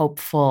this a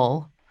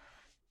hopeful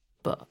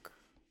book?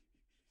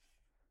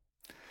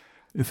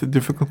 It's a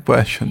difficult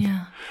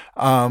question.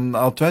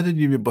 I'll try to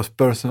give you both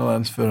personal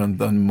answer and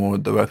then more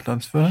direct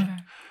answer.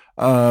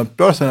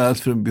 Personal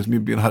answer is me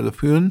being hard of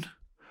hearing.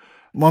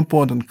 One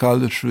point in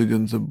college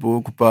reading the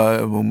book by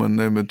a woman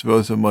named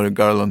Rosa Marie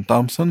Garland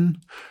Thompson,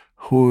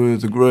 who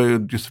is a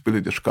great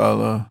disability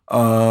scholar,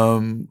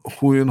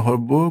 who in her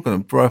book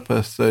and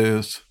preface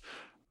says,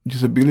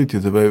 disability,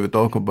 the way we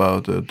talk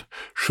about it,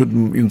 should,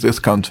 in this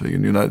country,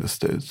 in the United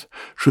States,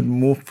 should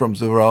move from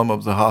the realm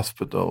of the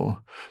hospital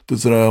to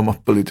the realm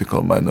of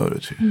political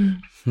minority.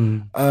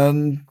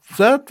 And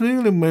that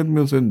really made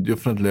me think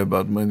differently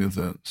about many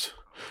things.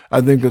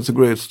 I think it's a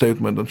great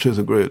statement, and she's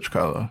a great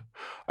scholar.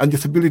 And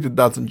disability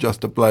doesn't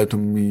just apply to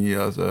me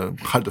as a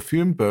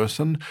hard-of-hearing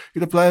person.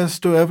 It applies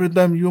to every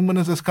damn human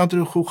in this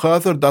country who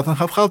has or doesn't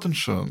have health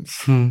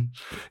insurance.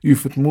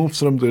 If it moves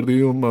from the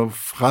realm of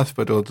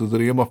hospital to the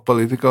realm of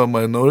political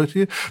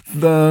minority,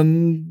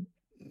 then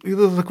it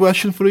is a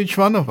question for each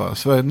one of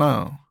us right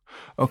now.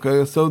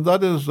 Okay, so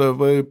that is a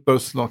very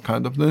personal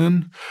kind of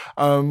thing.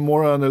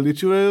 More on a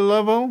literary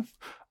level,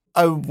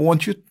 I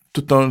want you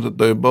to turn the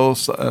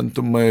tables and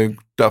to make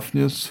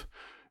deafness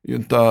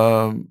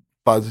into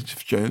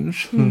positive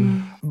change.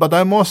 But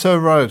I'm also a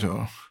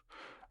writer,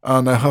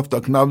 and I have to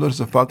acknowledge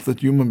the fact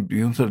that human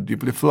beings are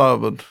deeply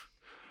flawed.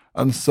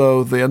 And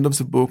so the end of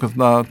the book is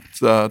not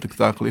that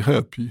exactly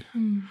happy.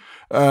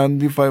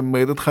 And if I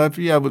made it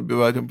happy, I would be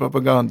writing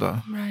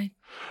propaganda. Right.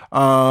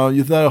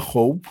 Is there a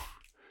hope?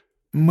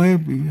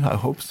 Maybe, I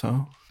hope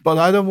so. But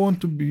I don't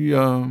want to be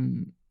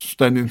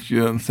standing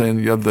here and saying,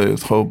 yeah, there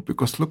is hope,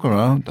 because look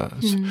around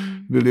us.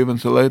 We live in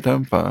the late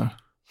empire,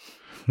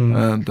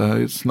 and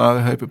it's not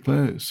a happy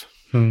place.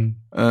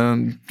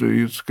 And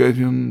it's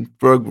getting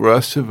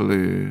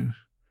progressively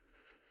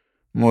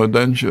more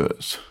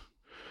dangerous.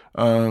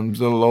 And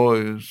the law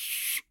has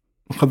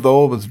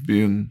always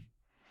been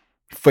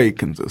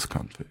fake in this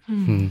country.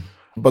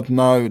 But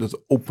now it is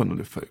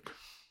openly fake.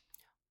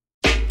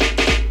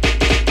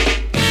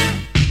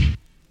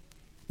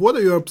 What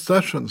are your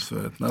obsessions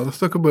with? Now let's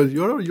talk about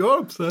your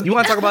obsessions. You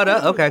want to talk about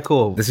it? Okay,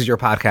 cool. This is your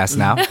podcast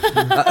now.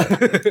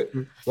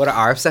 What are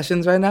our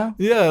obsessions right now?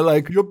 Yeah,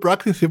 like you're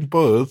practicing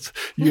poets.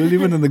 You're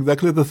living in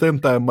exactly the same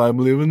time I'm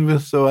living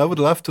with. So I would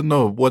love to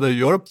know, what are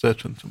your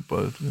obsessions in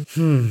poetry?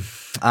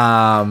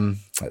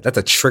 That's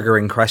a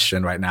triggering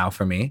question right now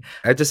for me.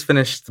 I just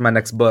finished my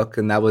next book,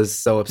 and that was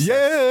so obsessed.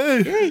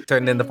 Yay!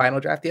 Turned in the final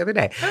draft the other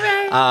day.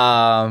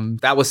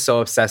 That was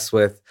so obsessed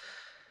with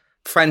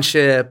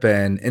friendship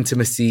and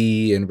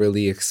intimacy, and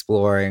really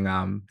exploring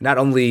not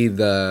only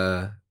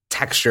the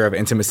texture of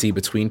intimacy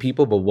between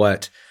people, but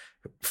what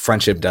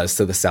friendship does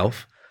to the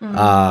self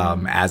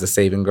as a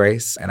saving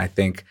grace. And I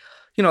think,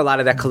 a lot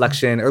of that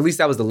collection, or at least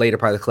that was the later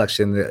part of the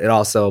collection, it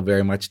also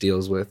very much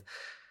deals with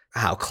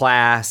how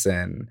class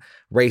and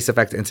race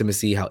affect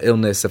intimacy, how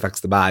illness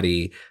affects the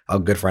body. A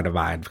good friend of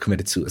mine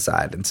committed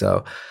suicide. And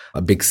so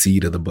a big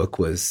seed of the book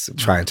was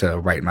trying to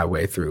write my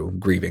way through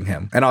grieving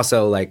him. And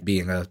also like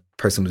being a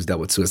person who's dealt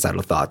with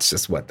suicidal thoughts,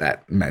 just what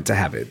that meant to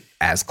have it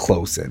as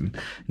close and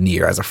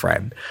near as a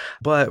friend.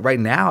 But right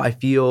now I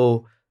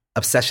feel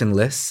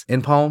obsessionless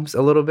in poems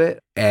a little bit.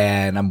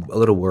 And I'm a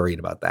little worried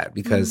about that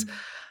because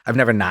I've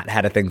never not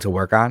had a thing to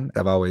work on.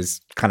 I've always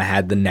kind of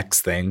had the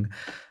next thing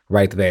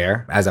right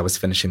there as I was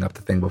finishing up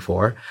the thing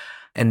before.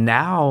 And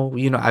now,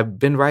 I've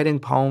been writing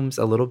poems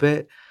a little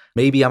bit.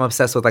 Maybe I'm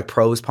obsessed with like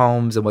prose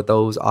poems and what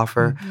those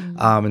offer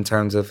in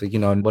terms of,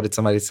 what did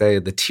somebody say?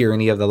 The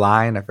tyranny of the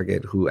line. I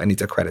forget who. I need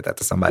to credit that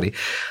to somebody.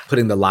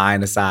 Putting the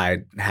line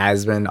aside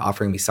has been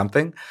offering me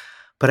something.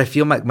 But I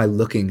feel like my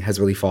looking has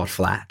really fallen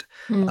flat.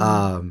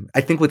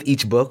 I think with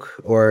each book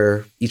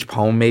or each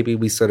poem, maybe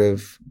we sort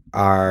of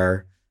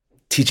are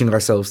teaching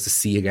ourselves to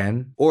see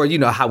again, or,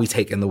 how we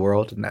take in the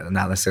world, not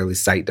necessarily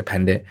sight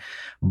dependent,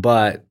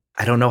 but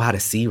I don't know how to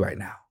see right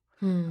now.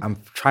 I'm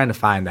trying to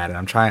find that,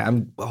 and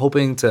I'm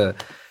hoping to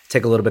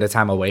take a little bit of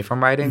time away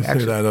from writing. I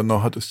don't know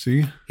how to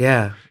see.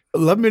 Yeah.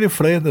 Let me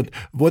rephrase it.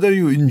 What are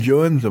you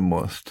enjoying the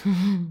most?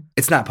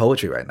 It's not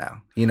poetry right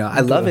now.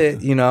 I love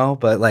it,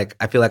 but like,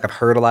 I feel like I've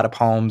heard a lot of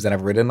poems and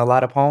I've written a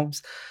lot of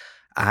poems.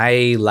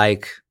 I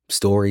like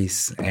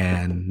stories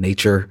and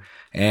nature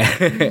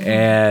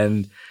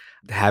and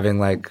having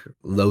like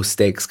low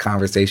stakes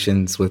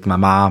conversations with my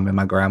mom and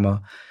my grandma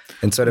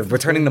and sort of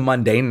returning to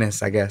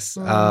mundaneness, I guess.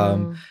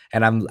 And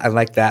I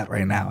like that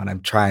right now. And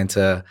I'm trying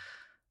to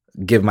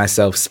give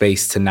myself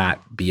space to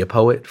not be a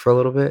poet for a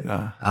little bit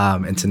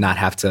and to not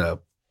have to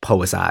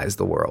poetize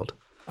the world.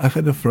 I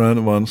had a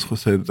friend once who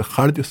said the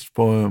hardest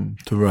poem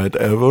to write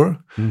ever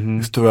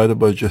is to write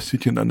about just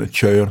sitting on a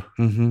chair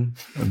and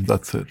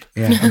that's it.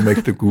 Yeah. And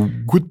make the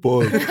good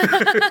poem.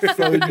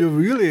 So you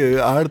really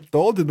are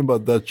told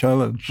about that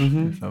challenge.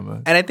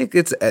 And I think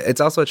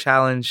it's also a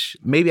challenge.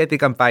 Maybe I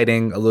think I'm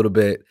fighting a little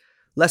bit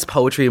less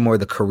poetry and more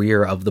the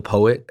career of the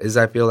poet is,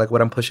 I feel like,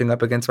 what I'm pushing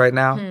up against right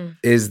now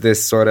is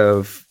this sort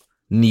of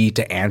need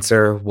to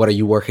answer, what are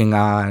you working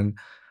on?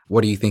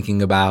 What are you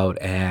thinking about?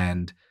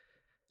 And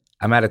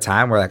I'm at a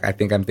time where like I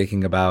think I'm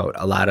thinking about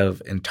a lot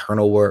of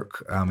internal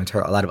work, a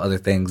lot of other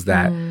things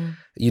that,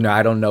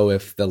 I don't know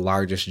if the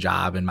largest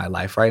job in my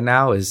life right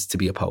now is to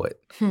be a poet.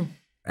 And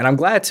I'm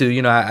glad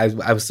to,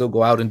 I still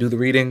go out and do the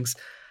readings.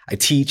 I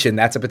teach, and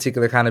that's a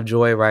particular kind of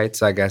joy, right?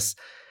 So I guess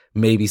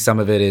maybe some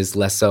of it is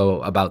less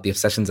so about the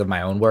obsessions of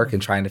my own work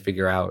and trying to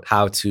figure out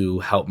how to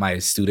help my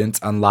students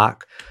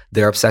unlock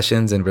their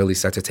obsessions and really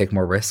start to take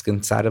more risk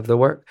inside of the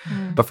work.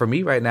 But for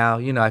me right now,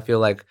 I feel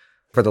like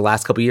For the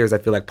last couple of years, I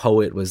feel like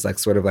poet was like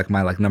sort of like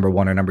my like number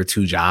one or number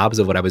two jobs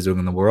of what I was doing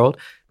in the world.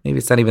 Maybe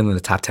it's not even in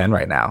the top 10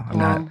 right now. I'm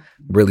not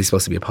really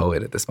supposed to be a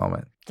poet at this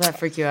moment. Does that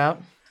freak you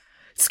out?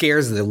 It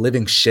scares the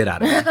living shit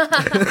out of me.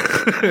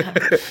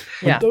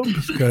 Yeah. Don't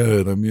be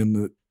scared. I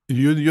mean,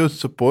 you're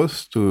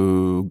supposed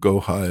to go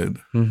hide.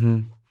 Mm-hmm.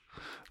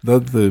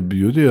 That's the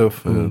beauty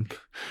of it.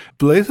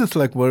 Places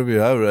like where we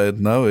are right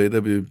now,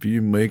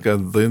 AWP, make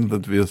us think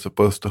that we are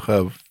supposed to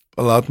have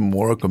a lot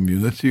more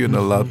community and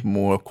a lot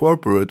more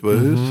corporate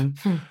ways.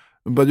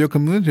 But your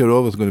community are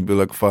always going to be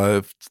like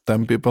 5 to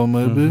 10 people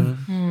maybe.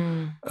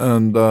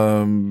 And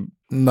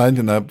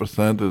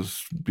 99%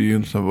 is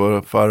being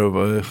somewhere far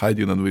away,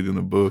 hiding and reading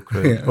a book,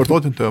 right? Or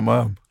talking to a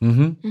mom.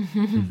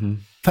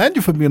 Thank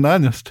you for being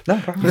honest. No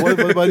problem. What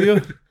about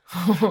you?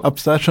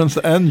 Obsessions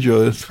and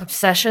joys.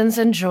 Obsessions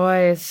and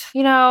joys.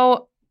 You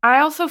know, I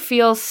also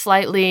feel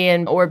slightly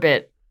in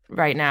orbit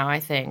right now, I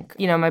think.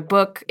 You know, my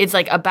book, it's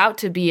like about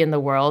to be in the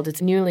world.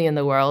 It's newly in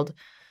the world,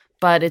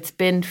 but it's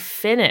been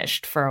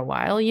finished for a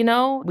while, you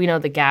know? We know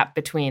the gap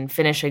between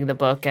finishing the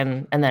book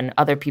and then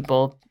other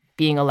people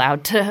being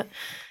allowed to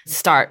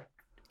start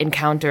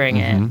encountering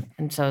it.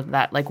 And so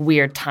that like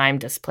weird time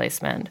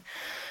displacement.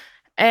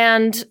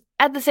 And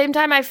at the same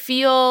time, I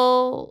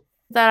feel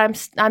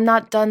that I'm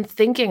not done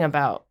thinking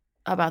about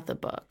the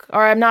book,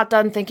 or I'm not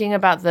done thinking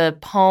about the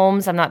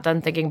poems. I'm not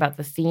done thinking about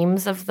the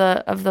themes of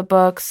the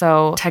book.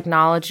 So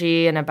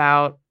technology and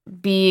about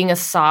being a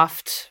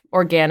soft,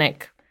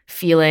 organic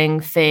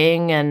feeling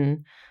thing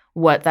and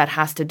what that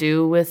has to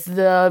do with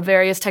the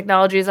various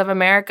technologies of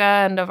America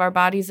and of our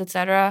bodies,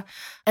 etc.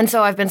 And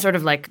so I've been sort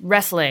of like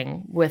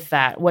wrestling with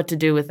that, what to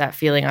do with that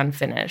feeling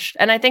unfinished.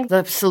 And I think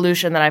the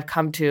solution that I've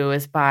come to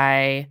is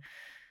by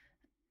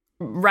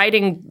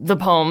writing the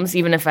poems,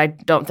 even if I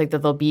don't think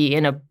that they'll be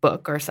in a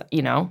book or,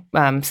 you know,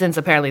 since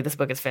apparently this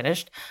book is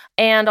finished,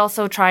 and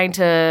also trying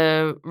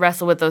to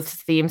wrestle with those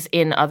themes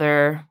in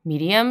other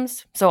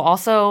mediums. So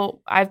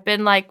also I've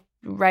been like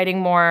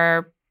writing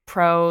more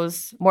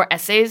prose, more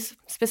essays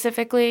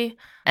specifically,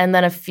 and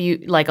then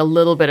a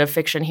little bit of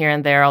fiction here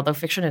and there, although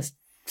fiction is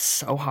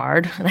so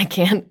hard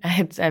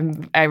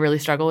and I really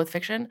struggle with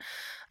fiction.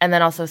 And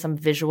then also some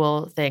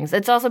visual things.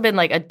 It's also been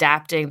like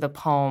adapting the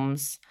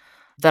poems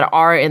that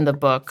are in the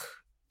book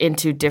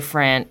into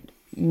different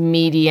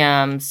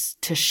mediums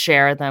to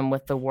share them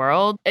with the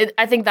world.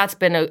 I think that's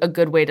been a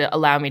good way to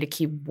allow me to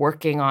keep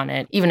working on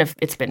it, even if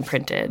it's been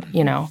printed,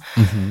 you know.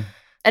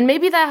 And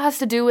maybe that has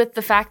to do with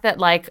the fact that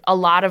like a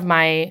lot of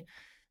my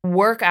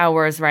work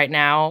hours right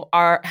now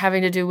are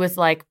having to do with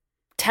like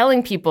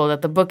telling people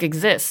that the book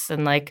exists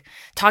and like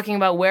talking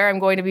about where I'm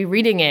going to be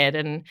reading it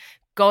and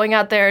going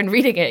out there and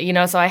reading it, you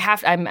know. So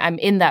I'm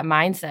in that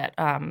mindset.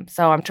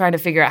 So I'm trying to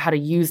figure out how to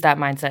use that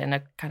mindset in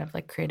a kind of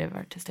like creative,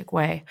 artistic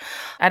way.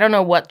 I don't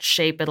know what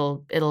shape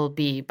it'll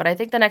be, but I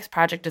think the next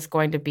project is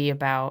going to be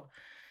about.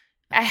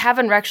 I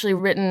haven't actually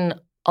written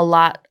a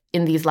lot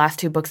in these last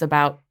 2 books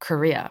about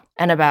Korea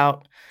and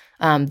about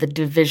the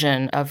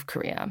division of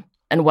Korea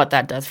and what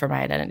that does for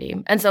my identity.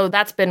 And so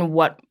that's been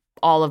what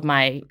all of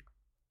my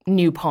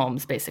new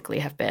poems basically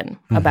have been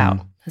about.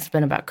 It's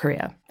been about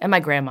Korea and my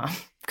grandma.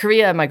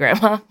 Korea and my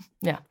grandma.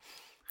 Yeah.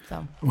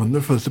 So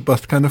wonderful. It's the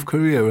best kind of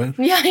Korea, right?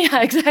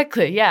 Yeah,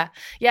 exactly. Yeah.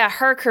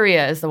 Her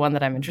Korea is the one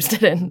that I'm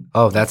interested in.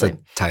 Oh, that's a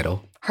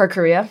title. Her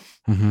Korea.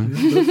 Yeah,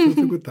 that's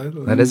a good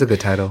title. That is a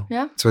good title.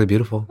 Yeah. It's really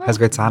beautiful. Has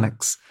great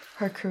sonics.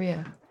 Her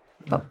Korea.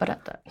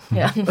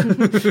 Yeah.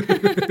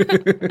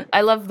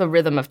 I love the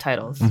rhythm of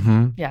titles.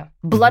 Yeah.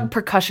 Blood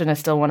Percussion is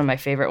still one of my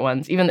favorite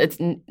ones. Even it's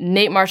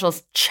Nate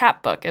Marshall's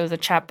chapbook. It was a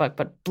chapbook,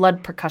 but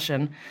Blood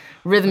Percussion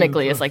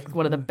rhythmically is like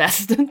one of the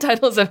best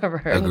titles I've ever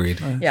heard. Agreed.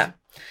 Yeah.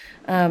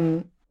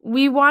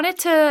 We wanted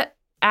to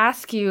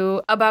ask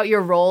you about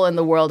your role in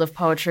the world of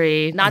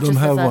poetry. Not I don't just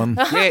have as a one.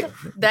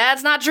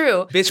 That's not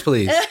true. Bitch,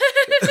 please.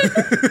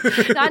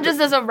 Not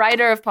just as a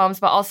writer of poems,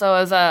 but also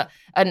as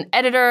an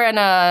editor and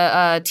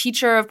a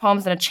teacher of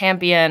poems and a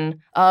champion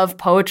of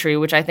poetry,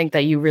 which I think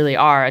that you really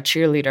are, a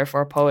cheerleader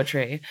for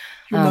poetry.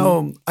 You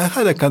know, I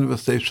had a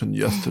conversation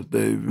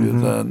yesterday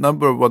with a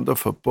number of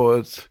wonderful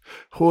poets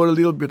who are a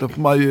little bit of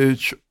my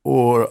age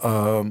or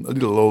a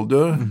little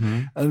older.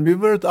 And we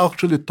were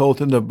actually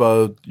talking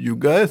about you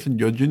guys and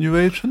your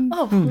generation.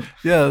 Oh.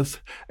 Yes.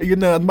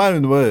 In an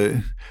admiring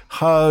way,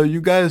 how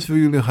you guys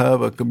really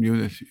have a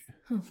community.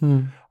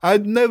 I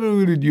never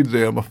really did the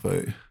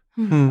MFA.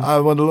 I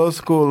went to law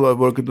school, I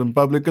worked in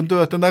public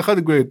interest, and I had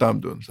a great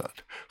time doing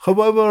that.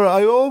 However,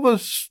 I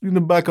always, in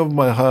the back of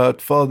my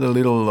heart, felt a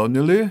little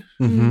lonely.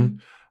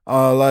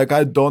 Like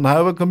I don't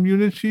have a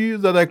community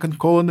that I can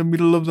call in the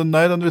middle of the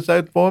night and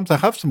recite poems. I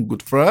have some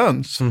good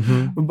friends,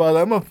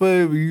 but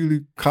MFA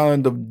really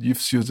kind of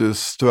gives you this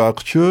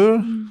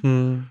structure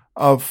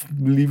of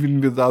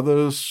living with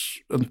others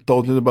and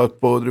talking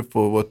about poetry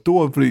for 2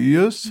 or 3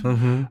 years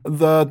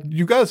that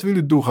you guys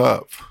really do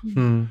have.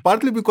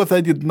 Partly because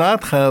I did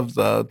not have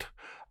that,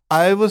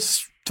 I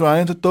was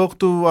trying to talk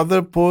to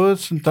other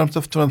poets in terms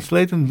of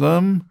translating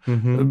them,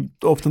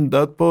 often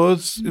dead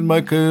poets in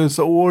my case,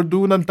 or do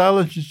an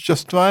anthology,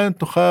 just trying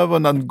to have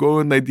an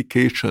ongoing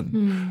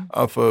education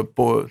of a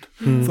poet.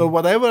 So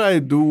whatever I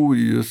do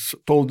is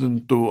told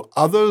to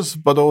others,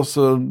 but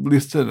also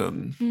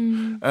listening.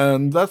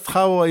 And that's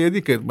how I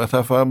educate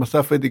myself. I'm a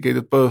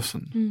self-educated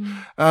person.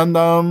 And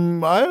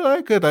I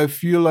like it. I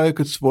feel like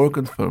it's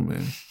working for me.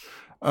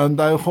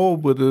 And I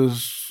hope it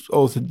is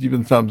also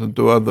giving something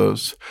to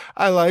others.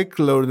 I like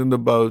learning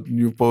about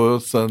new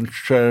poets and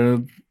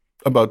sharing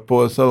about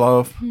poets I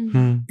love.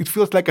 It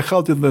feels like a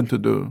healthy thing to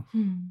do.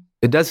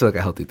 It does feel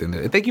like a healthy thing.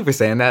 Thank you for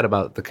saying that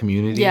about the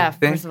community. Yeah,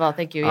 thing. First of all,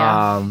 thank you.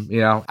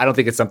 Yeah. I don't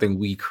think it's something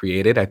we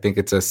created. I think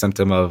it's a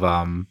symptom of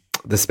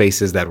the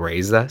spaces that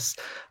raised us.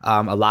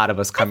 A lot of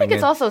us coming in. I think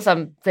it's also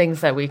some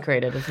things that we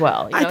created as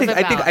well.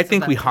 I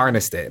think we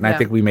harnessed it, and I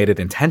think we made it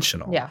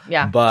intentional.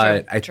 Yeah.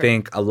 But I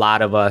think a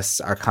lot of us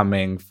are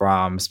coming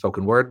from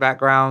spoken word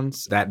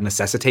backgrounds that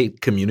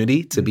necessitate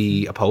community to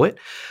be a poet.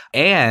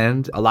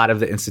 And a lot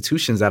of the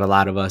institutions that a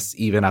lot of us,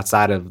 even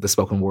outside of the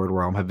spoken word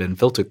realm, have been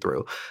filtered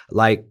through,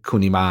 like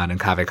Kuniman and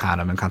Cave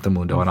Canem and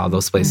Cantamundo and all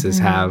those places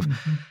have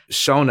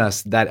shown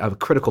us that a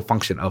critical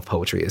function of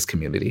poetry is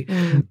community.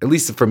 At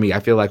least for me, I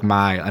feel like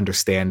my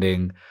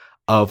understanding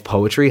of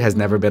poetry has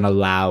never been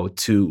allowed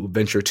to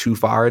venture too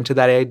far into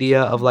that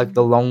idea of like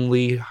the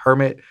lonely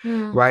hermit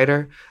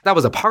writer. That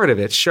was a part of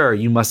it. Sure,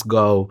 you must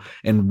go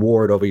and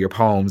ward over your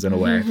poems in a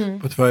way.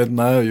 But right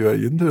now you are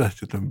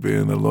interested in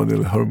being a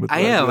lonely hermit. I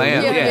am.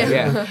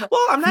 Yeah.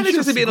 Well, I'm not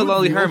interested in being a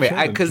lonely hermit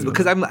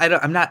because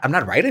I'm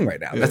not writing right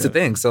now. That's the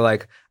thing. So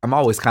like I'm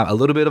always kind of a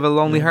little bit of a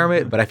lonely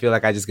hermit, but I feel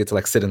like I just get to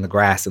like sit in the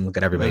grass and look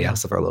at everybody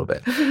else for a little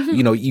bit.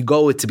 You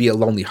go to be a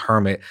lonely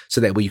hermit so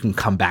that way you can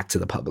come back to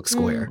the public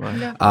square.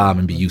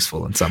 And be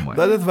useful in some way.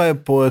 That is why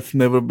poets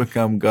never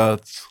become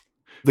gods.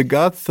 The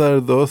gods are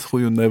those who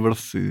you never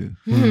see.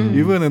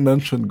 Even in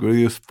ancient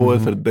Greece,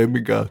 poets are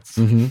demigods.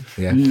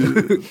 Yeah.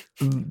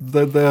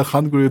 They are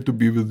hungry to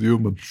be with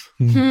humans.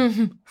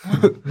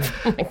 Oh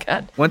my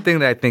God. One thing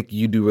that I think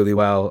you do really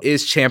well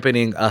is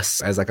championing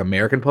us as like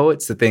American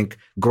poets to think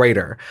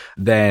greater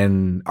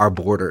than our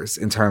borders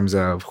in terms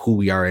of who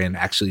we are in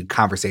actually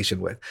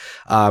conversation with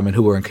and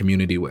who we're in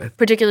community with.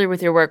 Particularly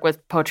with your work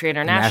with Poetry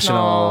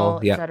International,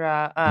 et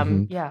cetera.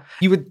 Yeah.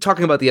 You were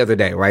talking about the other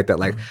day, right? That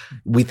like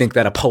we think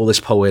that a Polish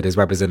poet is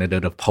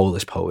representative of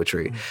Polish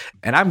poetry.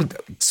 And I'm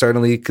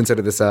certainly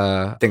consider this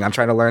a thing I'm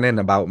trying to learn in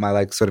about my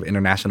like sort of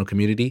international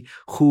community.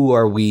 Who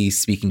are we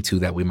speaking to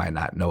that we might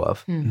not know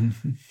of?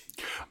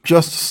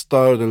 Just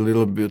start a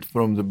little bit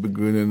from the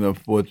beginning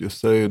of what you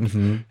said.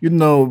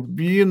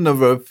 Being a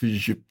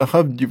refugee, I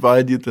have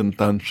divided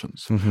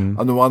intentions.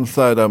 On the one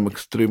side, I'm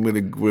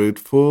extremely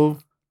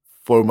grateful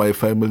for my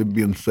family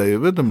being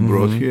saved and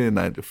brought here in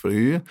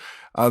 93.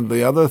 On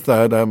the other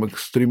side, I'm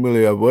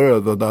extremely aware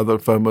that other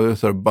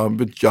families are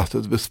bombed just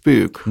as we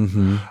speak.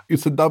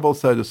 It's a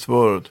double-sided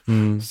sword.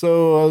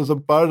 So as a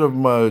part of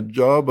my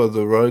job as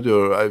a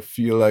writer, I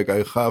feel like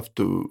I have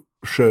to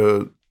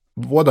share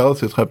what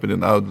else is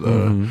happening out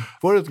there.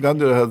 Forrest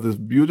Gundry has this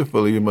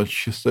beautiful image.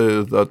 She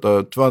says that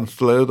a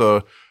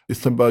translator is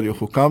somebody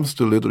who comes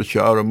to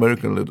literature, our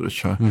American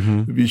literature,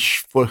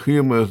 which for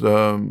him is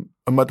a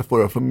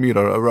metaphor of a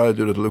mirror. A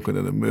writer is looking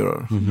in a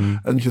mirror.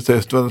 And she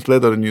says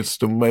translator needs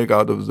to make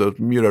out of that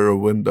mirror a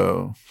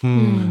window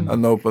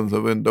and open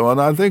the window.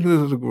 And I think this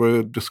is a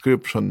great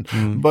description.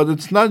 But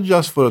it's not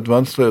just for a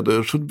translator.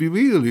 It should be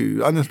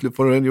really, honestly,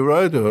 for any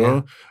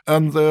writer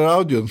and their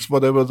audience,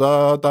 whatever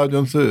that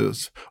audience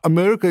is.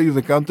 America is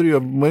a country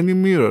of many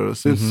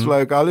mirrors. It's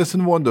like Alice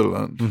in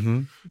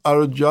Wonderland.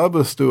 Our job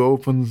is to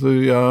open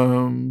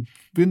the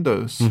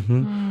windows.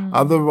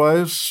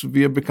 Otherwise,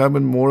 we are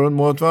becoming more and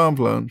more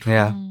swampland.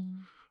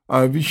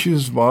 Which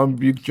is one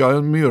big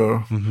giant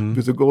mirror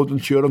with a golden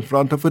chair in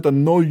front of it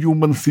and no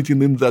human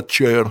sitting in that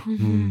chair.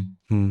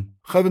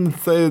 Having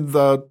said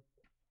that,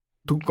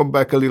 to come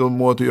back a little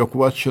more to your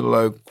question,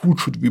 like, who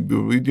should we be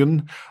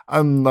reading?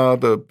 I'm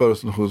not a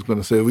person who's going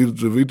to say, read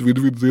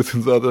this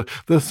and that.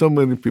 There's so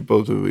many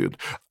people to read.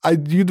 I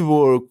did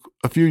work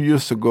a few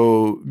years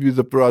ago with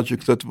a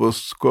project that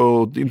was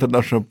called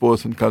International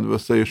Poets in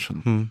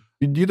Conversation.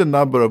 We did a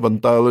number of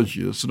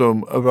anthologies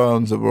from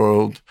around the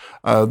world.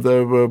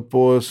 There were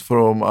poets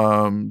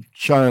from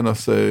China,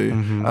 say,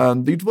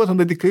 and it was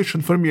an education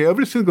for me.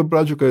 Every single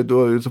project I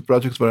do is a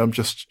project where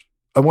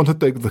I want to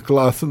take the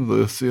class in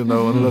this, and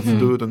let's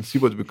do it and see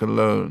what we can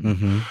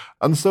learn.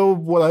 And so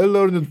what I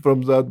learned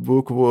from that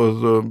book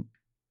was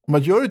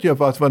majority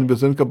of us, when we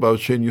think about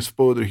Chinese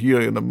poetry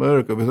here in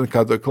America, we think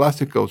of the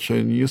classical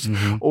Chinese,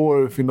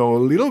 or if a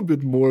little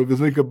bit more, we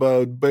think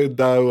about Bei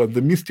Dao and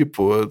the Misty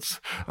poets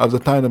of the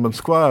Tiananmen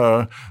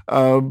Square.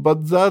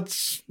 But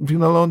that's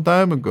been a long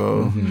time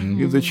ago.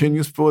 The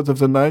Chinese poets of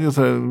the 90s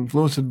are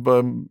influenced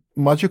by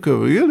magical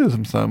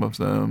realism, some of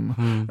them.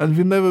 And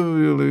we never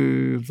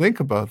really think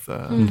about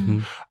that.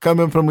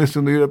 Coming from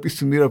Eastern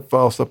Europe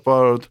falls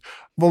apart.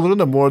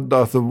 Waldruna Moore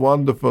does a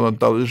wonderful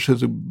anthology.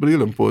 She's a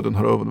brilliant poet in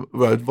her own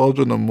right.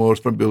 Waldruna Moore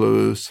from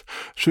Belarus.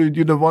 She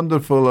did a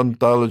wonderful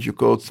anthology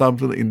called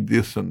Something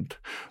Indecent,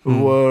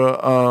 where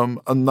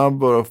a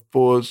number of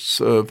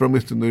poets from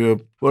Eastern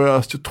Europe were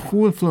asked,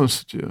 who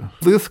influenced you?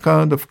 This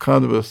kind of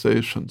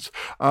conversations.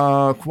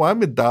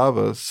 Kwame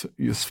Davos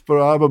is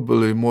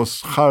probably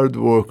most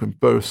hard-working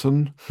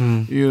person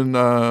in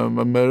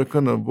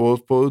American and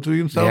world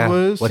poetry in some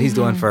ways. What he's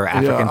doing for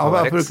African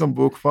poetics. African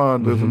Book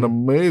Fund is an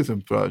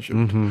amazing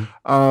project.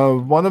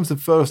 One of the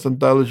first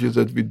anthologies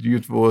that we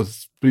did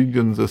was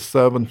bringing the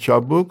 7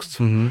 chapbooks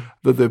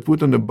that they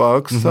put in a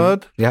box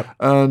set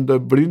and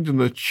bringing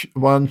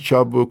one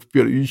chapbook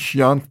per each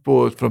young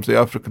poet from the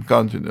African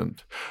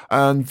continent.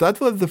 And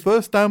that was the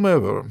first time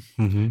ever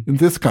in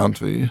this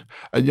country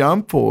a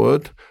young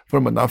poet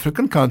from an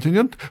African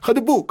continent had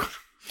a book.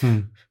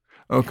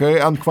 Okay,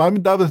 and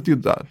Kwame Davos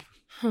did that.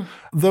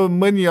 There are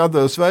many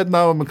others. Right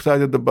now, I'm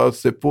excited about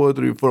the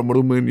poetry from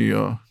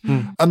Romania.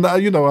 And,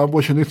 I'm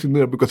watching it in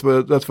there because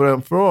that's where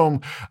I'm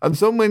from. And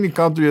so many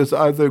countries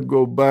either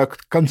go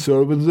back,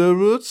 conserve their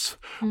roots,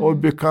 or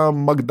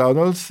become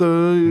McDonald's,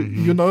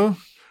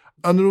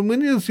 And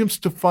Romania seems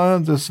to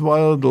find this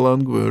wild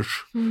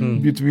language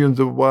between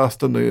the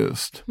West and the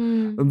East.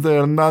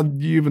 They're not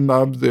giving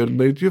up their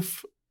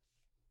native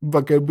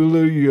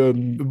vocabulary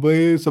and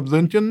ways of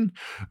thinking,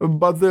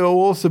 but they're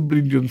also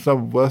bringing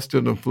some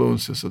Western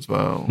influences as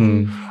well.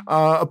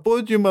 A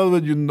poet you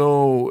already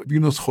know,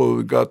 Venus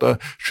Horwigata,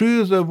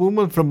 she is a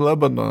woman from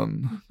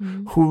Lebanon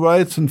who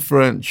writes in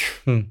French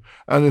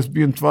and is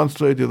being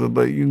translated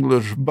into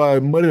English by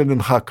Marilyn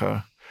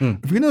Hacker.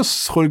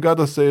 Venus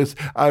Horwigata says,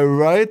 I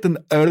write in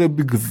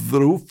Arabic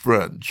through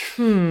French.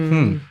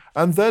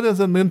 And that is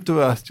an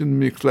interesting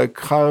mix, like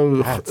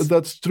how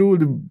that's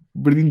truly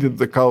bringing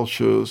the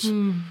cultures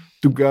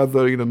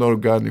together in an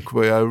organic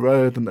way. I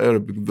write in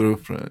Arabic through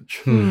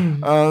French.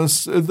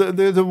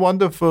 There's a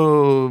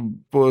wonderful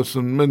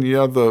person, many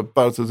other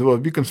parts as well.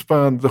 We can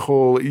spend the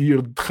whole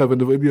year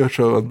having a radio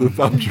show on the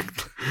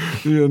subject,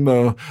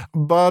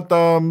 But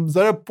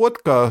there are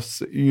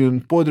podcasts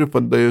in Poetry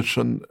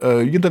Foundation,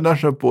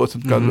 International Poets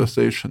in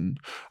Conversation,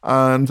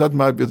 and that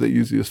might be the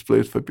easiest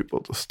place for people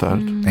to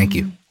start. Thank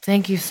you.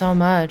 Thank you so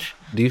much.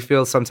 Do you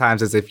feel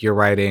sometimes as if you're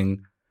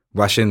writing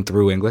Russian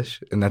through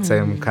English in that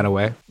same kind of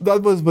way?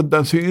 That was what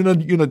Dance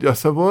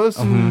Unadjasa was.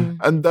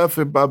 And Deaf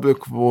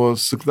Republic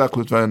was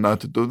exactly trying not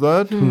to do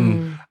that.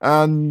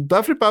 And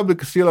Deaf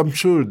Republic still, I'm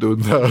sure, do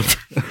that.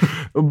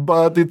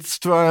 But it's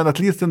trying, at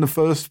least in the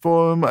first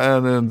poem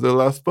and in the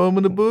last poem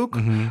in the book,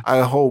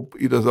 I hope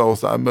it is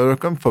also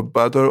American for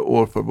better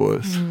or for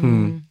worse.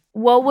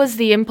 What was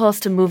the impulse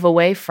to move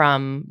away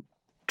from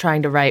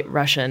trying to write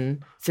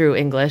Russian through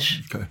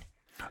English? Okay.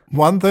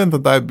 One thing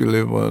that I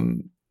believe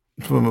in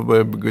from the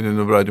very beginning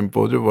of writing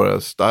poetry, where I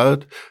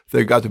started,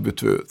 there got to be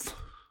truth.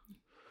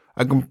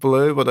 I can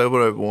play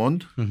whatever I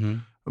want,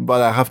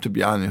 but I have to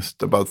be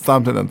honest about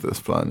something on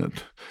this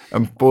planet.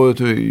 And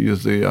poetry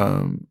is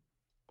the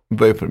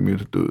way for me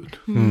to do it.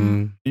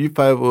 If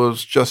I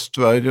was just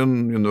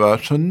writing in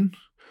Russian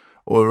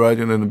or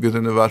writing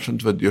within the Russian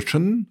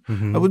tradition,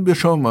 I would be a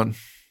showman.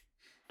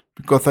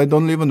 Because I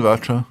don't live in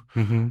Russia.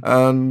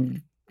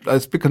 And I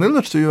speak in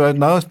English to you right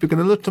now. I speak in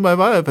English to my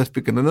wife. I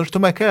speak in English to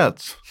my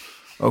cats.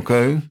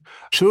 Okay?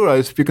 Sure, I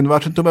speak in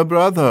Russian to my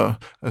brother.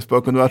 I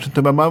spoke in Russian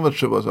to my mom when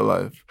she was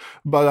alive.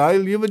 But I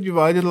live a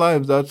divided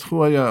life. That's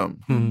who I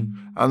am.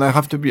 And I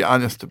have to be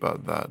honest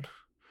about that.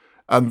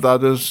 And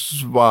that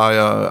is why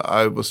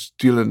I was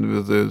dealing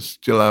with this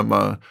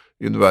dilemma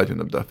in writing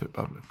of Deaf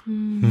Republic.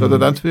 Does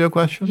that answer your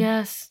question?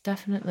 Yes,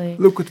 definitely.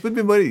 Look, it would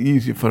be very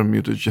easy for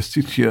me to just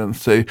sit here and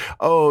say,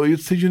 oh,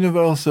 it's a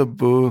universal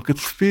book. It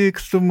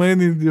speaks to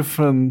many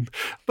different...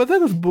 But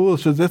that is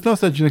bullshit. There's no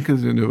such thing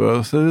as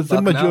universal. It's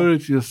the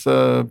majority's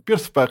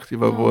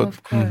perspective of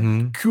what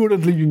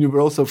currently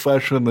universal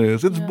fashion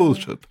is. It's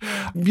bullshit.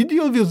 We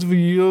deal with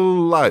real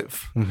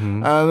life.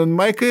 And in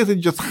my case, it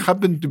just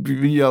happened to be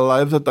real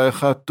life that I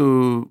had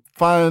to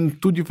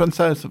find 2 different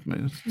sides of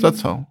me.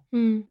 That's all.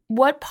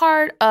 What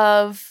part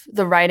of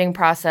the writing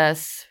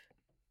process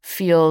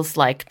feels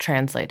like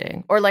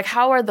translating? Or like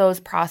how are those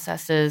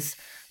processes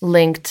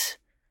linked?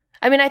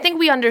 I mean, I think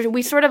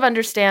we sort of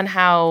understand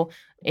how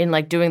in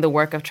like doing the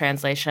work of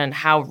translation,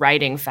 how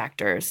writing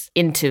factors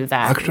into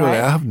that. Actually,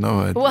 right? I have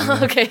no idea.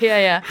 Well, okay,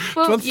 yeah.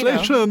 Well,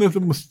 translation is a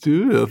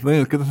mysterious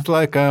thing because it's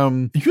like,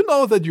 you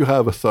know that you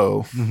have a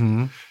soul.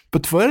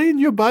 But where in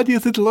your body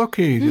is it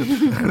located?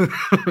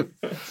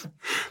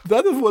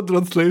 That is what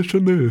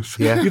translation is.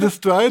 It is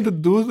trying to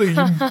do the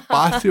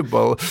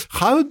impossible.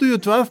 How do you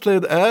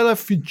translate Ella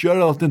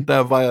Fitzgerald into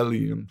a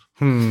violin?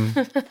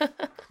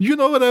 You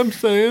know what I'm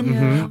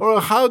saying?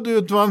 Or how do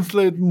you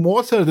translate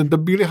Mozart into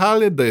Billie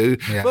Holiday?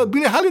 Well,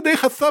 Billie Holiday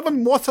has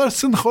 7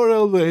 Mozarts in her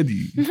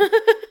already.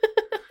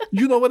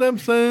 You know what I'm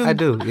saying? I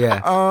do, yeah.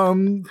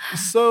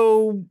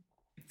 So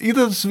it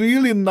is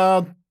really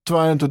not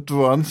trying to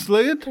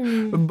translate,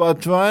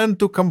 but trying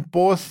to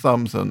compose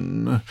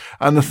something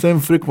on the same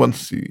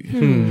frequency,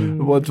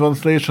 what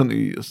translation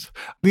is.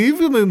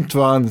 Even in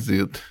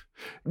transit,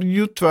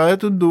 you try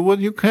to do what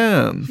you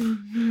can.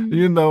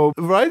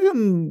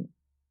 Writing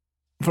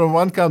from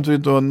one country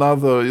to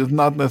another is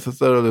not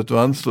necessarily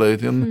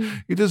translating.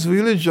 It is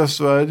really just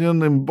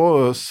writing in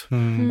both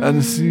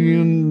and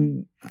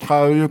seeing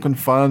how you can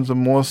find the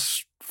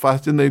most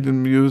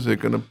fascinating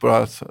music in the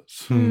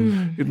process.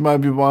 It might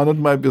be one, it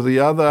might be the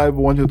other. I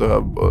wanted to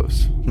have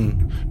both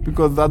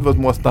because that was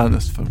most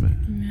honest for me.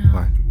 Yeah.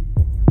 Right.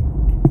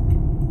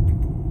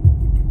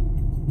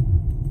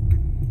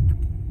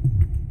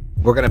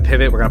 We're going to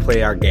pivot. We're going to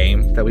play our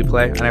game that we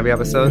play on every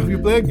episode. We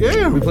play a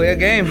game. We play a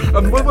game.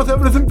 And what was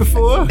everything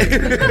before?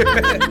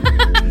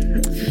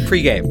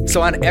 Pre-game.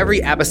 So on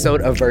every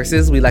episode of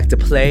Versus, we like to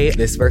play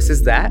this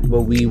versus that,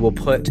 where we will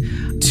put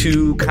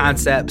two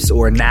concepts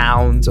or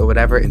nouns or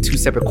whatever in two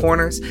separate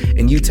corners,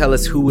 and you tell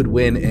us who would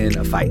win in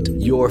a fight.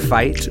 Your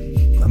fight,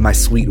 my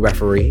sweet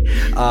referee,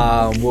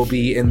 will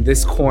be in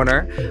this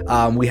corner.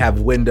 We have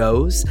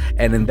windows,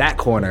 and in that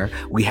corner,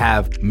 we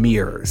have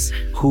mirrors.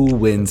 Who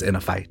wins in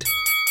a fight?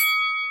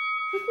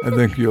 I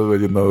think you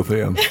already know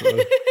the answer.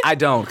 I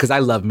don't, because I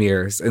love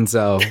mirrors, and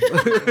so...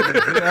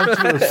 The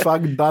answer is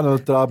fuck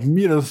Donald Trump,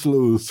 mirrors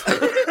lose.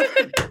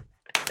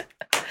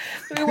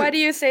 Why do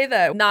you say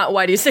that? Not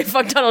why do you say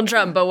fuck Donald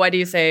Trump, but why do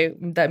you say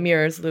that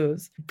mirrors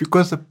lose?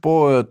 Because a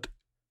poet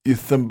is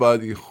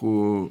somebody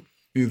who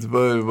is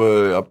very,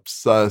 very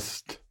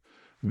obsessed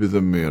with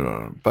a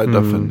mirror, by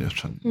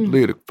definition.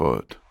 Lyric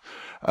poet.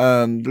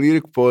 And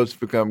lyric poets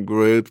become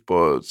great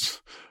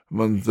poets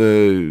when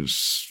they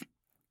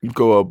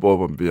go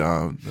above and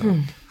beyond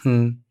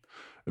that.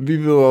 We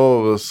will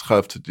always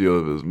have to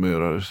deal with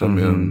mirrors. I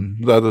mean,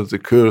 that is the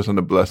curse and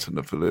the blessing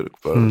of a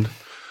lyric poet.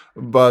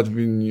 But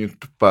we need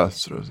to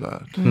pass through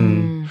that.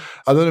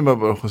 I don't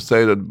remember who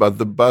said it, but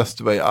the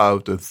best way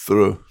out is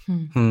through.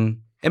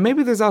 And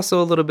maybe there's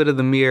also a little bit of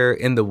the mirror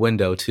in the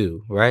window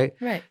too, right?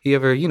 Right. You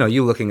ever,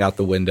 you looking out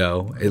the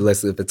window,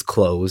 unless if it's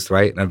closed,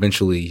 right? And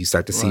eventually you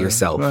start to see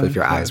yourself if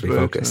your eyes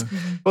refocus.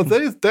 But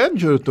there is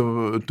danger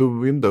to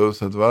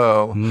windows as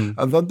well. And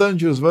that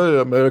danger is very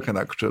American,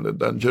 actually.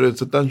 Danger.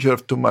 It's a danger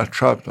of too much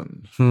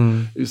happening.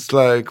 It's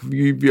like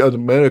we as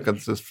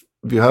Americans,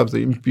 we have the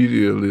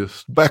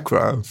imperialist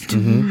background.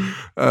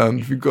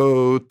 And we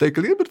go take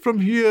a little bit from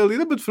here, a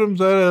little bit from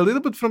there, a little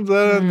bit from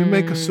there, and we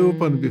make a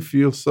soup and we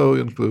feel so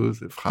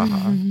inclusive.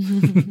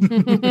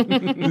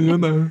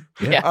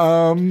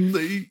 Yeah.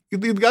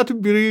 It got to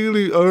be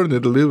really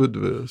earned, lived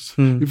with.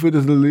 If it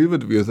is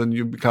lived with, then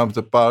you become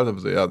a part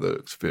of the other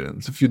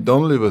experience. If you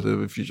don't live with it,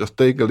 if you just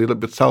take a little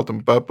bit salt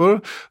and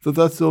pepper, so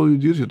that's all you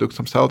do. You took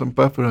some salt and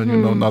pepper and you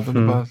know nothing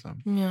about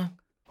them. Yeah.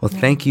 Well,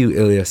 thank you,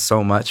 Ilya,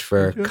 so much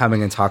for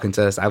coming and talking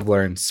to us. I've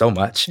learned so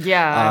much.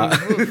 Yeah.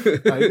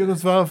 I get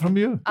as well from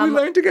you. We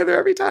learn together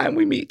every time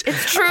we meet.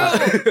 It's true.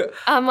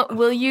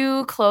 Will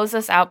you close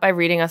us out by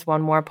reading us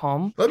one more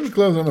poem? Let me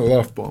close on a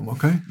love poem,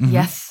 okay?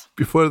 Yes.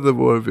 Before the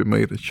war, we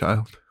made a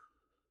child.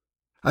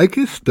 I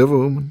kissed a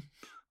woman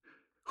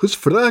whose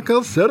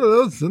freckles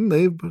aroused the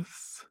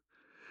neighbors.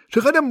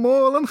 She had a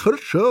mole on her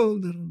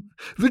shoulder,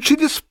 which she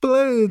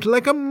displayed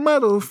like a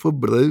medal for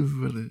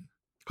bravery.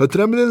 Her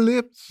trembling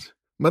lips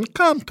went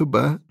come to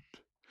bed.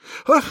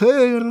 Her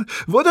hair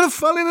would have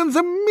fallen in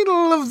the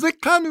middle of the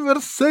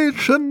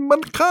conversation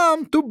went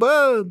come to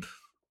bed.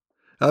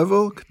 I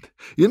walked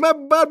in my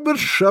barber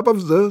shop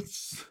of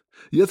those.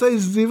 Yes, I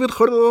zivered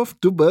her off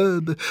to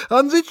bed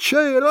on the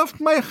chair of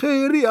my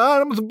hairy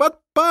arms,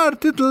 but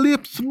parted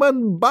lips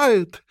went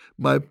bite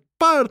my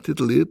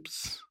parted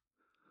lips.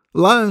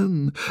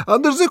 Lying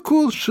under the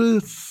cool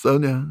sheets,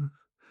 Sonia,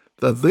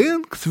 the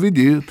things we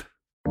did.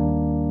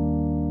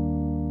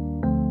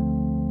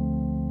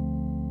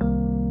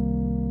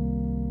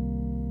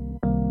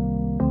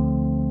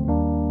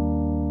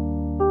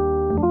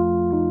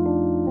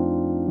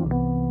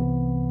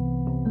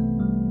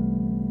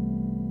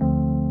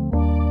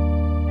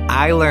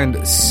 I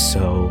learned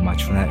so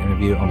much from that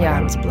interview. Oh my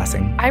God, it was a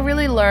blessing. I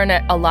really learn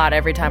a lot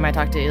every time I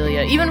talk to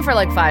Ilya, even for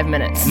like 5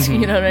 minutes.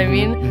 You know what I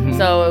mean?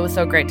 So it was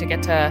so great to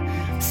get to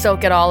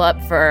soak it all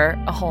up for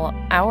a whole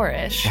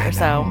hour-ish or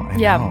so.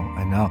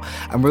 I know.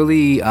 I'm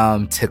really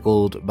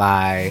tickled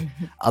by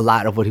a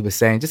lot of what he was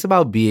saying, just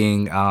about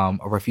being a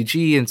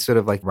refugee and sort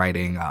of like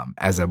writing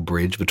as a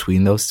bridge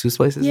between those two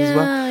places as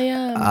well.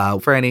 Yeah.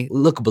 Franny,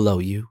 look below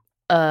you.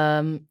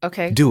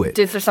 Okay. Do it.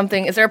 Is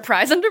there a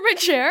prize under my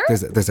chair?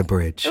 There's a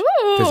bridge.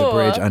 Ooh. There's a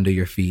bridge under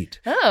your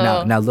feet.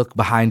 Oh. Now look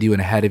behind you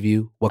and ahead of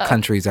you. What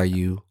countries are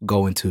you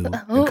going to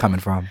and coming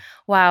from?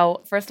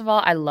 Wow. First of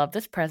all, I love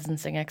this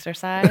presencing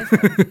exercise.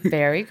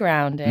 Very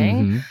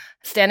grounding.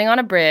 Standing on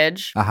a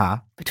bridge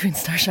between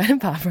Starshine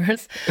and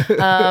Poppers.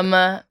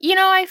 I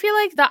feel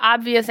like the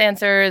obvious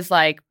answer is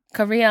like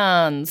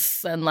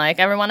Koreans and like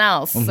everyone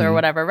else or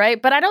whatever,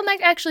 right? But I don't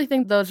actually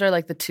think those are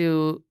like the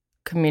two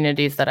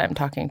communities that I'm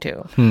talking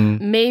to.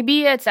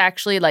 Maybe it's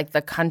actually like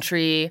the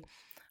country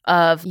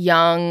of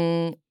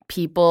young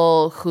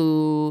people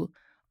who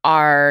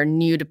are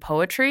new to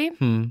poetry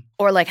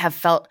or like have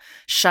felt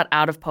shut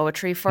out of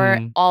poetry for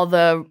all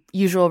the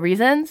usual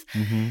reasons,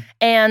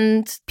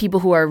 and people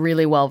who are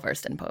really well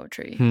versed in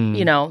poetry,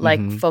 you know,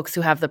 like folks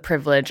who have the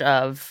privilege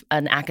of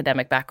an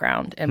academic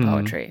background in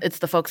poetry. It's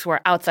the folks who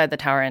are outside the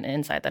tower and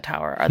inside the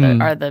tower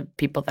are the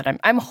people that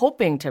I'm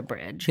hoping to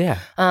bridge. Yeah.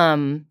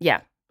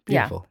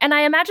 Beautiful. Yeah. And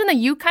I imagine that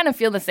you kind of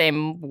feel the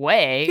same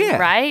way,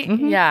 right?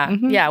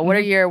 Yeah. What are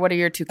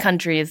your two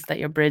countries that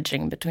you're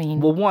bridging between?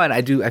 Well, one,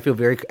 I feel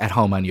very at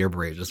home on your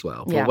bridge as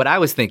well. But what I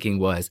was thinking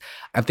was,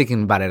 I'm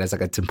thinking about it as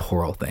like a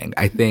temporal thing.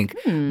 I think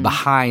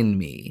behind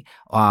me,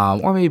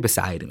 or maybe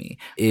beside me,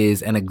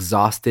 is an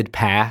exhausted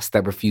past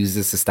that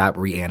refuses to stop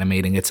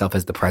reanimating itself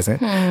as the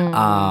present.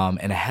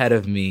 And ahead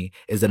of me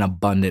is an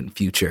abundant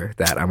future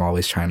that I'm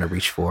always trying to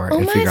reach for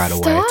and figure out a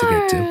way to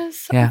get to.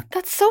 Yeah.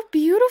 That's so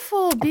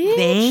beautiful, Beej.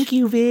 Thank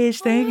you,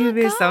 Beej. Thank you,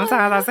 Beej.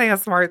 Sometimes I say a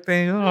smart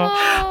thing.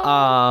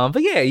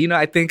 But yeah, you know,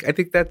 I think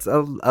that's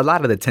a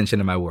lot of the tension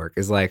in my work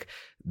is like,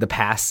 the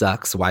past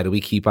sucks. Why do we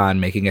keep on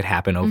making it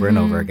happen over and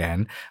over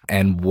again?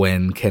 And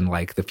when can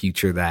like the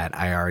future that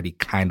I already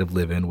kind of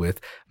live in with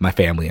my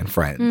family and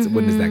friends,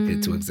 when does that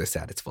get to exist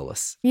at its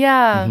fullest?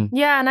 Yeah.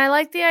 Yeah. And I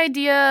like the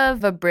idea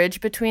of a bridge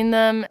between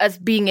them as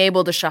being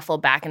able to shuffle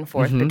back and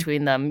forth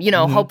between them, you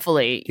know,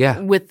 hopefully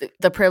with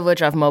the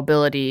privilege of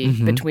mobility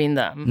between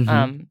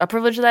them. A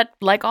privilege that,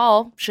 like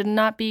all, should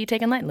not be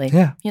taken lightly.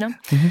 Yeah. You know?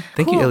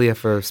 Thank you, Ilya,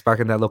 for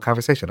sparking that little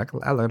conversation.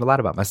 I learned a lot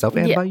about myself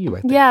and about you,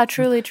 I think. Yeah,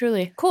 truly,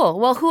 truly. Cool.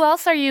 Well, who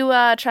else are you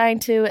trying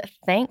to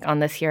thank on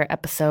this here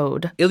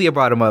episode? Ilya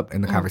brought him up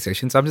in the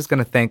conversation, so I'm just going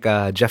to thank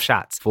Jeff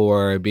Schatz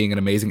for being an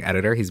amazing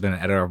editor. He's been an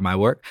editor of my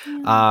work,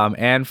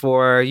 and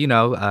for, you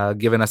know,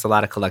 giving us a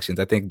lot of collections.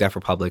 I think Deaf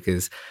Republic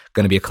is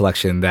going to be a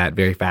collection that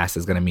very fast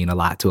is going to mean a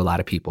lot to a lot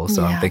of people.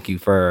 So thank you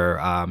for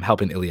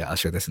helping Ilya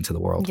usher this into the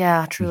world.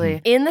 Yeah,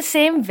 truly. In the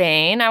same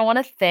vein, I want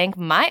to thank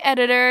my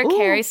editor,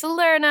 Carrie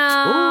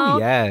Salerno. Ooh,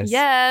 yes.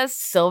 Yes,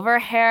 silver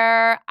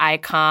hair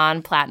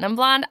icon, platinum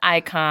blonde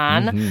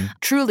icon.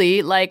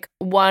 Truly, like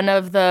one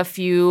of the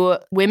few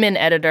women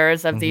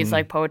editors of these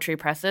like poetry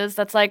presses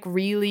that's like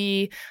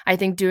really, I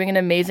think, doing an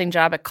amazing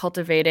job at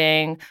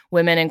cultivating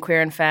women and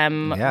queer and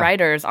femme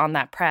writers on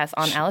that press,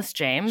 on Alice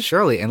James.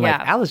 Surely. And like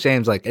Alice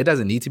James, like it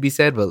doesn't need to be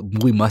said,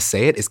 but we must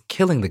say it, is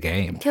killing the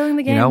game. Killing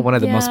the game. You know, one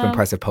of the most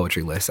impressive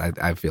poetry lists,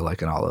 I feel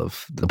like, in all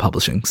of the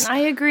publishings. I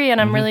agree.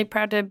 And I'm really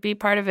proud to be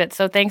part of it.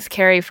 So thanks,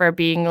 Carrie, for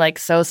being like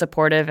so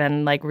supportive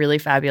and like really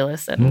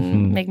fabulous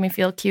and make me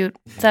feel cute,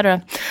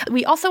 etc.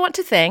 We also want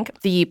to thank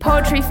the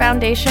Poetry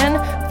Foundation.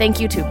 Thank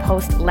you to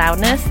Post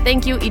Loudness.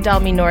 Thank you,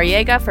 Idalmi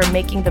Noriega, for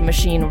making the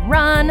machine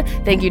run.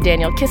 Thank you,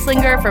 Daniel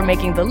Kisslinger, for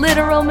making the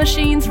literal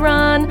machines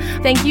run.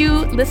 Thank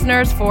you,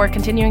 listeners, for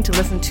continuing to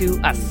listen to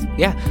us.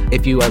 Yeah.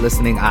 If you are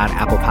listening on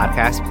Apple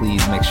Podcasts,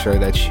 please make sure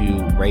that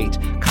you rate,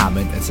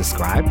 comment, and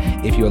subscribe.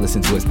 If you are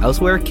listening to us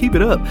elsewhere, keep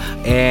it up.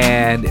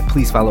 And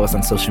please follow us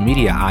on social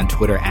media, on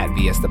Twitter at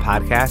VS The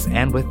Podcast.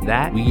 And with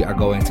that, we are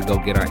going to go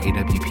get our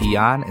AWP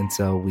on. And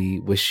so we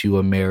wish you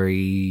a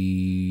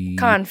merry...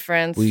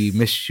 Conference. We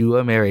wish you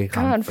a merry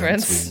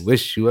conference. We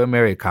wish you a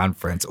merry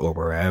conference, or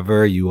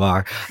wherever you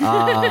are.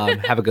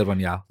 Have a good one,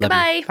 y'all. Love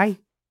Bye. you.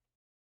 Bye.